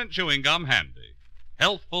Spearmint Chewing Gum handy.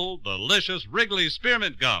 Healthful, delicious Wrigley's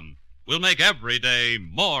Spearmint Gum will make every day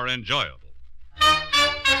more enjoyable.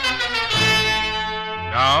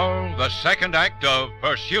 Now, the second act of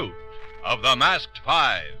Pursuit of the Masked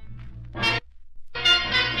Five.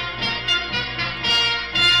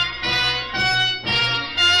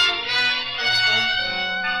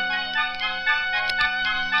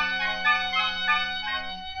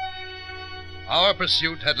 Our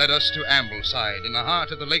pursuit had led us to Ambleside, in the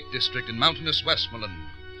heart of the Lake District in mountainous Westmoreland.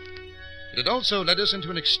 It had also led us into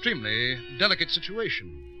an extremely delicate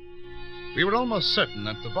situation. We were almost certain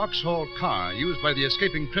that the Vauxhall car used by the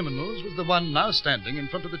escaping criminals was the one now standing in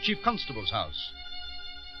front of the chief constable's house.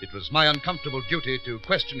 It was my uncomfortable duty to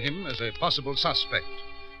question him as a possible suspect,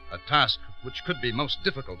 a task which could be most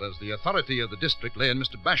difficult as the authority of the district lay in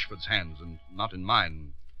Mr. Bashford's hands and not in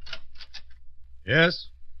mine. Yes?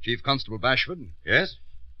 Chief Constable Bashford? Yes?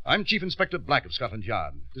 I'm Chief Inspector Black of Scotland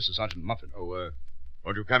Yard. This is Sergeant Moffat.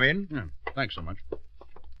 Won't you come in? Yeah, thanks so much.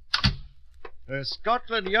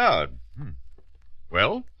 Scotland Yard.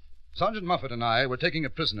 Well? Sergeant Moffat and I were taking a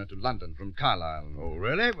prisoner to London from Carlisle. Oh,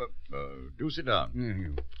 really? Do sit down.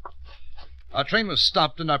 Mm-hmm. Our train was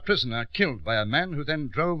stopped and our prisoner killed by a man who then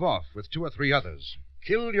drove off with 2 or 3 others.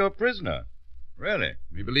 Killed your prisoner? Really?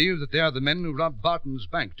 We believe that they are the men who robbed Barton's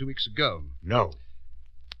bank 2 weeks ago. No.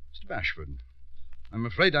 Mr. Bashford, I'm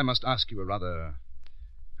afraid I must ask you a rather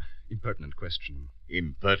impertinent question.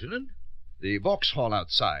 Impertinent? The Vauxhall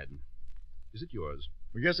outside. Is it yours?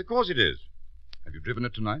 Well, yes, of course it is. Have you driven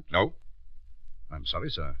it tonight? No. I'm sorry,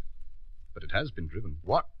 sir, but it has been driven.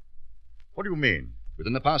 What? What do you mean?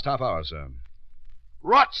 Within the past half hour, sir.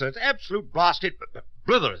 Rot, sir. It's absolute blasted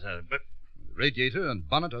blither, sir. But The radiator and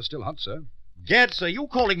bonnet are still hot, sir. Gad, sir, you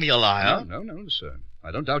calling me a liar? No, sir.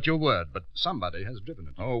 I don't doubt your word, but somebody has driven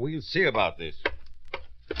it. Oh, we'll see about this.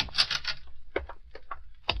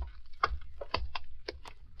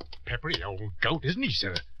 Peppery old goat, isn't he,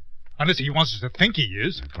 sir? Unless he wants us to think he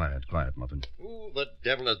is. Quiet, Muffin. Who the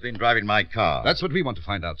devil has been driving my car? That's what we want to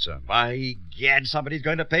find out, sir. By gad, somebody's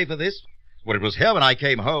going to pay for this. Well, it was here when I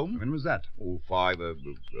came home. When was that?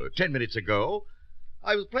 10 minutes ago.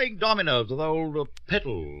 I was playing dominoes with old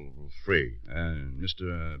Petal-Free.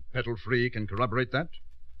 Mr. Petal-Free can corroborate that?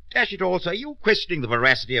 Dash it all, sir. You questioning the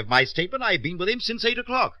veracity of my statement? I've been with him since 8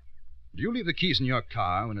 o'clock. Do you leave the keys in your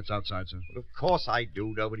car when it's outside, sir? Well, of course I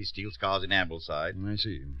do. Nobody steals cars in Ambleside. I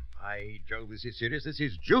see. By Jove, this is serious. This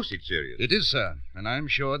is juicy serious. It is, sir. And I'm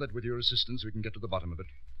sure that with your assistance we can get to the bottom of it.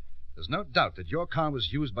 There's no doubt that your car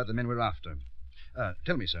was used by the men we're after.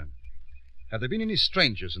 Tell me, sir, have there been any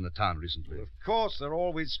strangers in the town recently? Well, of course, there are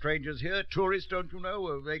always strangers here. Tourists, don't you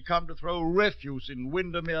know? They come to throw refuse in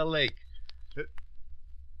Windermere Lake.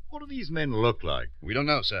 What do these men look like? We don't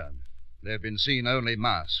know, sir. They've been seen only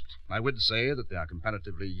masked. I would say that they are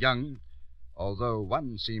comparatively young, although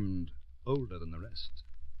one seemed older than the rest.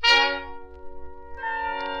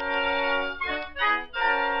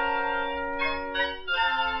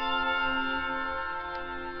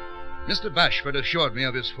 Mr. Bashford assured me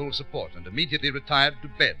of his full support and immediately retired to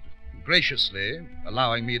bed, graciously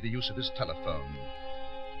allowing me the use of his telephone.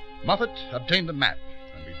 Moffat obtained a map,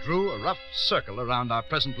 and we drew a rough circle around our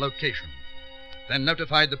present location, then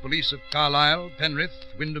notified the police of Carlisle, Penrith,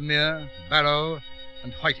 Windermere, Barrow,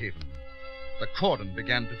 and Whitehaven. The cordon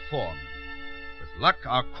began to form. With luck,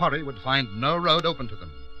 our quarry would find no road open to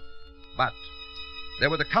them. But there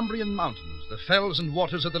were the Cumbrian mountains, the fells and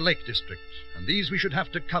waters of the Lake District, and these we should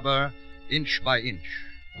have to cover inch by inch.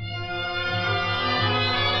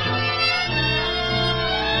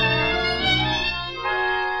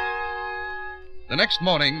 The next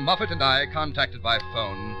morning, Moffat and I contacted by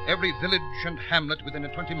phone every village and hamlet within a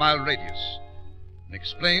 20-mile radius and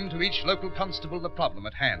explained to each local constable the problem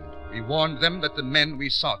at hand. We warned them that the men we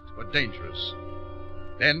sought were dangerous.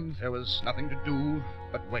 Then there was nothing to do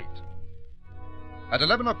but wait. At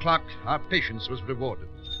 11 o'clock, our patience was rewarded.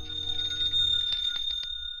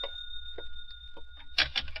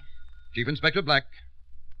 Chief Inspector Black.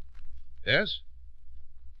 Yes?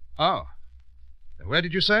 Oh. Where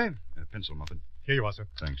did you say? Pencil, Muffin. Here you are, sir.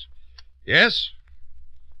 Thanks. Yes?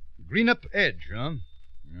 Greenup Edge, huh?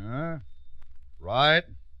 Right.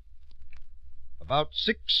 About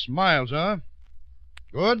 6 miles, huh?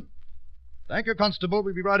 Good. Thank you, Constable.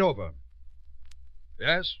 We'll be right over.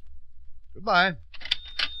 Yes? Goodbye.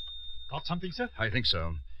 Got something, sir? I think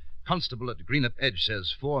so. Constable at Greenup Edge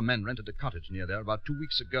says 4 men rented a cottage near there about 2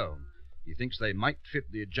 weeks ago. He thinks they might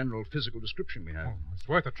fit the general physical description we have. Oh, it's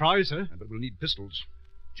worth a try, sir. But we'll need pistols.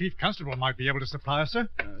 Chief Constable might be able to supply us, sir.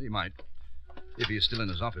 He might, if he is still in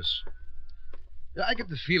his office. I get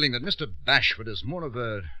the feeling that Mr. Bashford is more of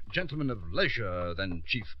a gentleman of leisure than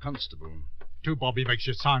Chief Constable. 2 Bobby makes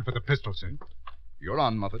you sign for the pistol, sir. You're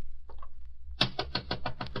on, Moffat.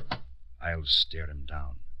 I'll stare him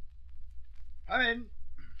down. Come in.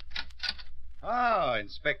 Ah,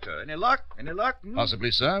 Inspector. Any luck? Any luck?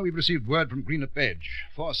 Possibly, sir. We've received word from Greenup Edge.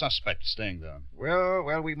 4 suspects staying there.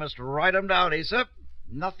 Well, we must write 'em down, eh, sir?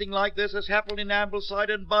 Nothing like this has happened in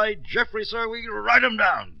Ambleside, and by Geoffrey, sir, we write 'em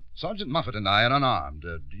down. Sergeant Moffat and I are unarmed.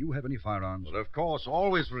 Do you have any firearms? Well, of course,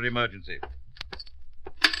 always for an emergency.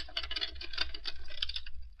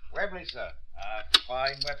 Webley, sir.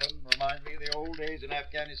 Fine weapon. Reminds me of the old days in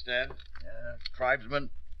Afghanistan. Tribesmen,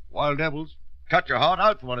 wild devils. Cut your heart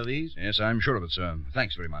out for one of these. Yes, I'm sure of it, sir.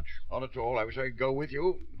 Thanks very much. Not at all. I wish I could go with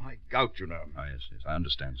you. My gout, you know. Yes, I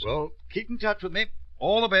understand, sir. Well, keep in touch with me.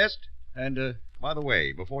 All the best. And, by the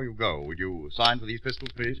way, before you go, would you sign for these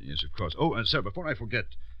pistols, please? Yes, of course. Oh, sir, before I forget,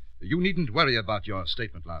 you needn't worry about your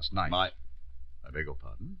statement last night. I beg your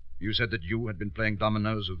pardon? You said that you had been playing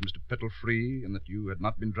dominoes with Mr. Petal-Free and that you had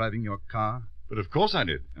not been driving your car. But of course I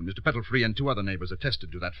did. And Mr. Petal-Free and 2 other neighbors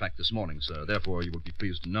attested to that fact this morning, sir. Therefore, you will be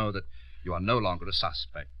pleased to know that you are no longer a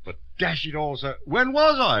suspect. But dash it all, sir. When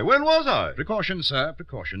was I? When was I? Precautions, sir,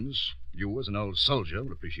 precautions. You, as an old soldier,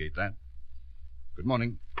 will appreciate that. Good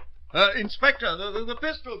morning. Inspector, the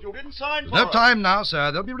pistols you didn't sign for. There's no time now,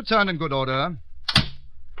 sir. They'll be returned in good order.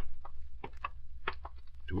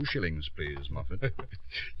 2 shillings, please, Moffat.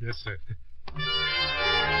 Yes, sir.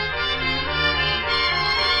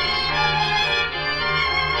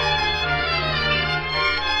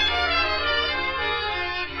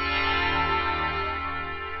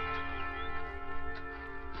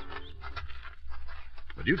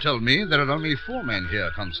 But you told me there are only 4 men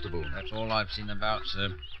here, Constable. That's all I've seen about,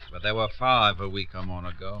 sir. but there were 5 a week or more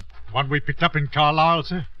ago. One we picked up in Carlisle,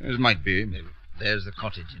 sir? It might be. There's the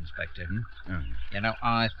cottage, Inspector. Oh. You know,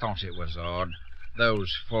 I thought it was odd.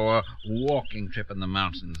 Those 4 walking trip in the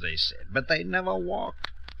mountains, they said. But they never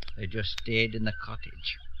walked. They just stayed in the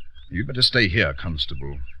cottage. You'd better stay here,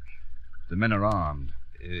 Constable. The men are armed.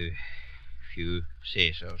 If you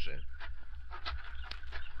say so, sir.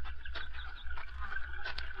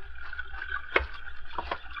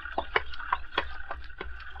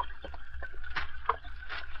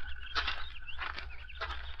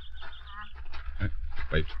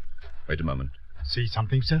 Wait a moment. See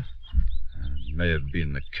something, sir? It may have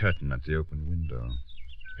been the curtain at the open window.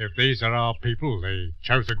 If these are our people, they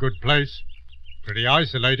chose a good place. Pretty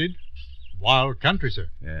isolated. Wild country, sir.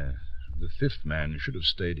 Yes. The 5th man should have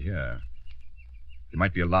stayed here. He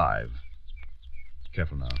might be alive.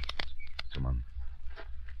 Careful now. Come on.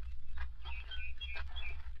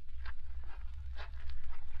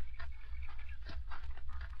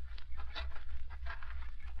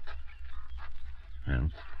 Well,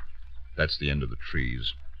 that's the end of the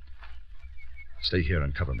trees. Stay here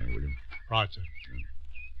and cover me, will you? Right, sir.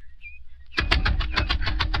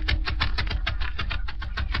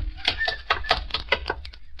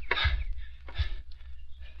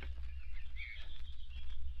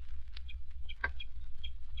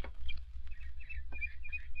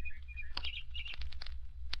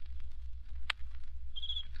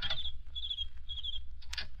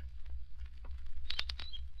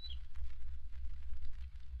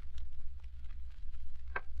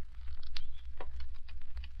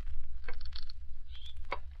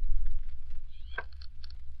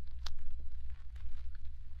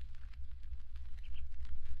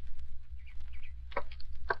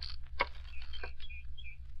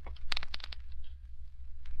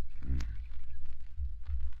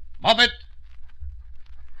 Moffat!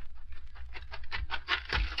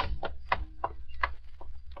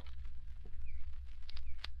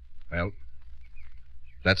 Well,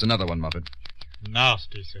 that's another one, Moffat.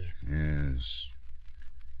 Nasty, sir. Yes.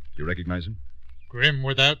 You recognize him? Grim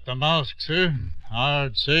without the mask, sir.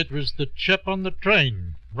 I'd say it was the chap on the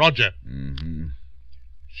train, Roger. Mm-hmm.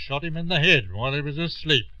 Shot him in the head while he was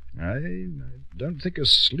asleep. I don't think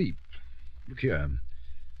asleep. Look here.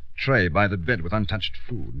 Tray by the bed with untouched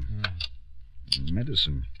food.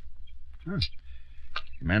 Medicine. Huh.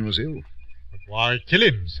 The man was ill. But why kill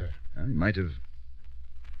him, sir? He might have...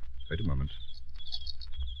 Wait a moment.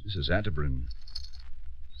 This is Atterbury.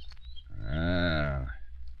 Ah.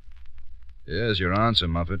 Here's your answer,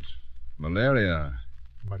 Moffat. Malaria.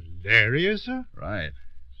 Malaria, sir? Right.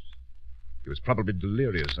 He was probably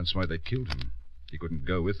delirious. That's why they killed him. He couldn't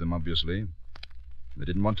go with them, obviously. They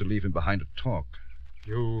didn't want to leave him behind to talk.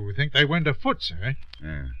 You think they went afoot, sir?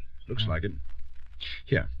 Yeah, looks like it.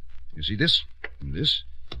 Here, you see this? And this?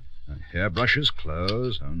 Hairbrushes,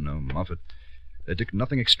 clothes. Oh, no, Moffat. They took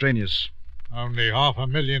nothing extraneous. Only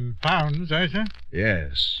 £500,000, eh, sir?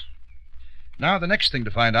 Yes. Now, the next thing to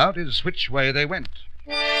find out is which way they went.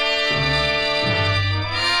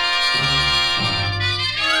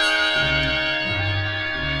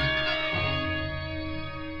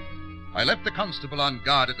 I left the constable on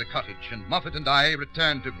guard at the cottage, and Moffat and I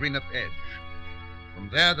returned to Greenup Edge. From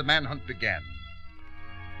there, the manhunt began.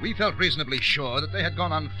 We felt reasonably sure that they had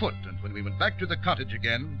gone on foot, and when we went back to the cottage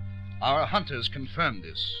again, our hunters confirmed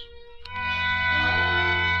this.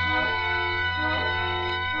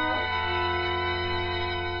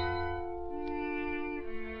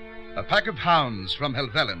 A pack of hounds from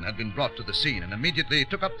Helvellyn had been brought to the scene and immediately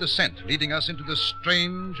took up the scent, leading us into the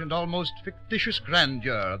strange and almost fictitious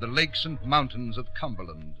grandeur of the lakes and mountains of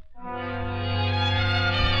Cumberland.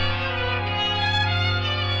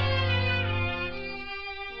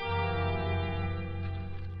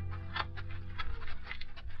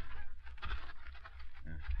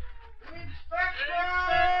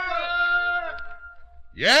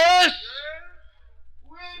 Yes?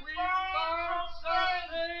 We found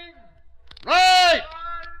something! Right!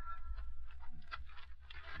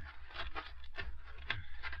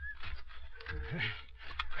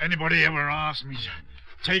 Anybody ever ask me to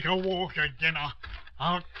take a walk again,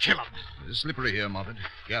 I'll kill him. It's slippery here, Moffat.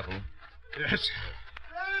 Careful. Yes.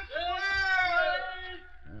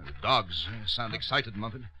 The dogs sound excited,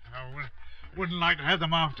 Moffat. I wouldn't like to have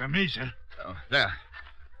them after me, sir. Oh, there.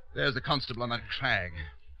 There's the constable on that crag.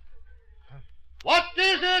 What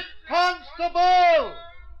is it, Constable?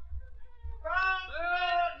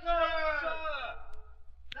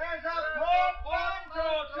 There's a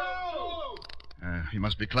portmanteau, too. He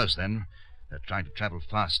must be close, then. They're trying to travel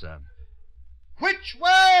faster. Which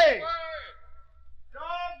way?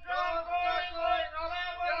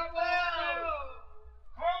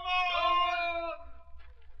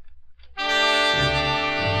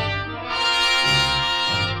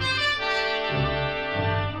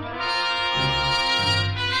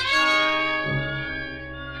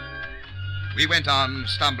 We went on,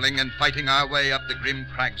 stumbling and fighting our way up the grim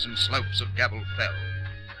crags and slopes of Gabble Fell.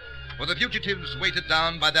 For the fugitives, weighted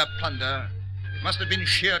down by their plunder, it must have been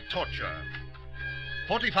sheer torture.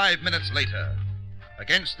 45 minutes later,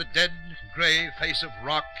 against the dead, grey face of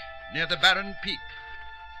rock near the barren peak,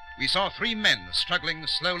 we saw 3 men struggling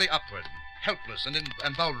slowly upward, helpless and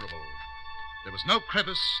vulnerable. There was no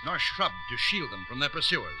crevice nor shrub to shield them from their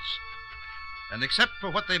pursuers. And except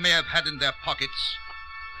for what they may have had in their pockets,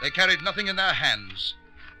 they carried nothing in their hands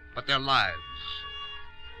but their lives.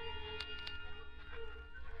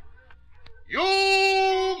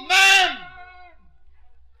 You men!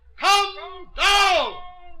 Come down!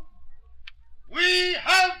 We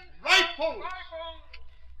have rifles!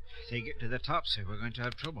 If they get to the top, sir, we're going to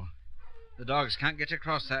have trouble. The dogs can't get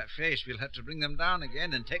across that face. We'll have to bring them down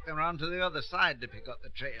again and take them round to the other side to pick up the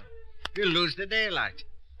trail. We'll lose the daylight.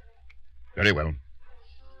 Very well.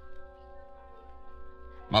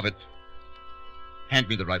 Moffat, hand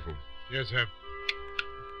me the rifle. Yes, sir.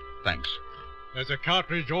 Thanks. There's a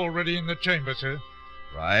cartridge already in the chamber, sir.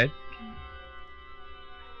 Right.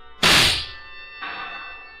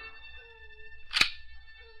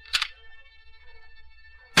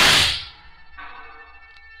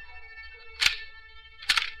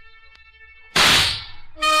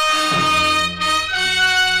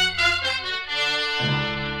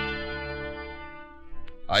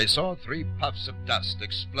 I saw 3 puffs of dust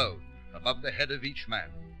explode above the head of each man.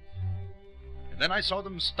 And then I saw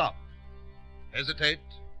them stop, hesitate,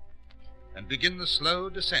 and begin the slow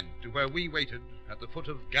descent to where we waited at the foot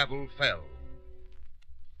of Gabble Fell.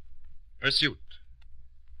 Pursuit.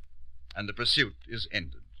 And the pursuit is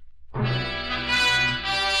ended.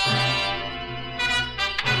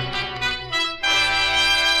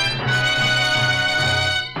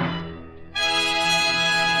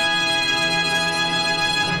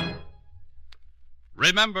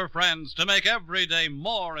 Remember, friends, to make every day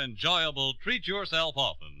more enjoyable, treat yourself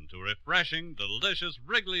often to refreshing, delicious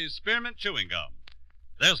Wrigley's Spearmint Chewing Gum.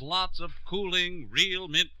 There's lots of cooling, real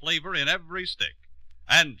mint flavor in every stick.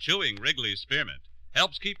 And chewing Wrigley's Spearmint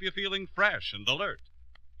helps keep you feeling fresh and alert.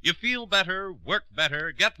 You feel better, work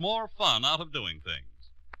better, get more fun out of doing things.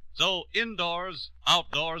 So indoors,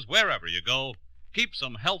 outdoors, wherever you go, keep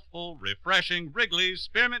some healthful, refreshing Wrigley's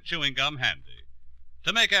Spearmint Chewing Gum handy.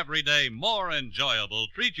 To make every day more enjoyable,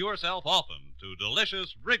 treat yourself often to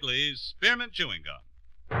delicious Wrigley's Spearmint Chewing Gum.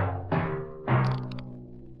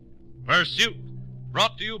 Pursuit,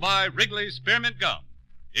 brought to you by Wrigley's Spearmint Gum,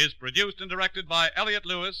 is produced and directed by Elliott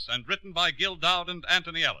Lewis and written by Gil Dowd and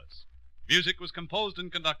Anthony Ellis. Music was composed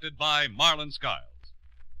and conducted by Marlon Skiles.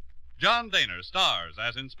 John Daner stars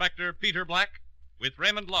as Inspector Peter Black, with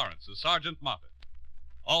Raymond Lawrence as Sergeant Moffat.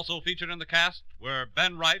 Also featured in the cast were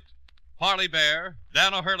Ben Wright, Parley Bear,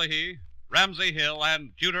 Dan O'Herlihy, Ramsey Hill,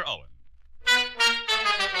 and Tudor Owen.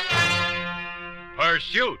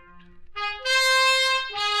 Pursuit.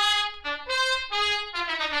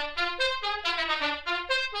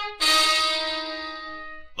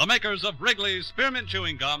 The makers of Wrigley's Spearmint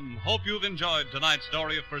Chewing Gum hope you've enjoyed tonight's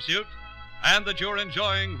story of Pursuit and that you're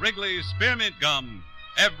enjoying Wrigley's Spearmint Gum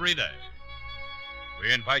every day.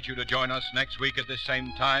 We invite you to join us next week at this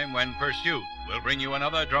same time when Pursuit will bring you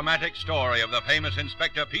another dramatic story of the famous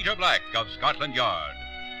Inspector Peter Black of Scotland Yard,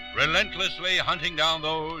 relentlessly hunting down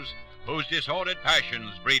those whose disordered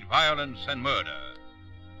passions breed violence and murder.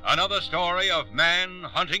 Another story of man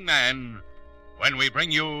hunting man when we bring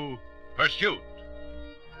you Pursuit.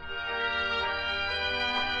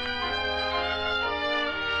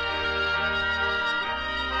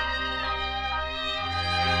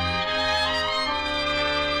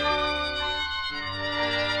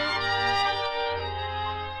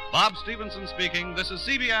 Bob Stevenson speaking. This is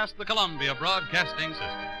CBS, the Columbia Broadcasting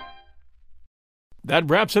System. That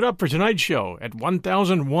wraps it up for tonight's show at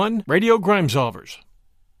 1001 Radio Crime Solvers.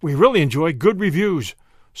 We really enjoy good reviews,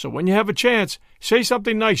 so when you have a chance, say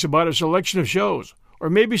something nice about a selection of shows,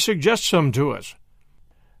 or maybe suggest some to us.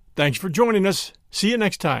 Thanks for joining us. See you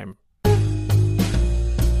next time.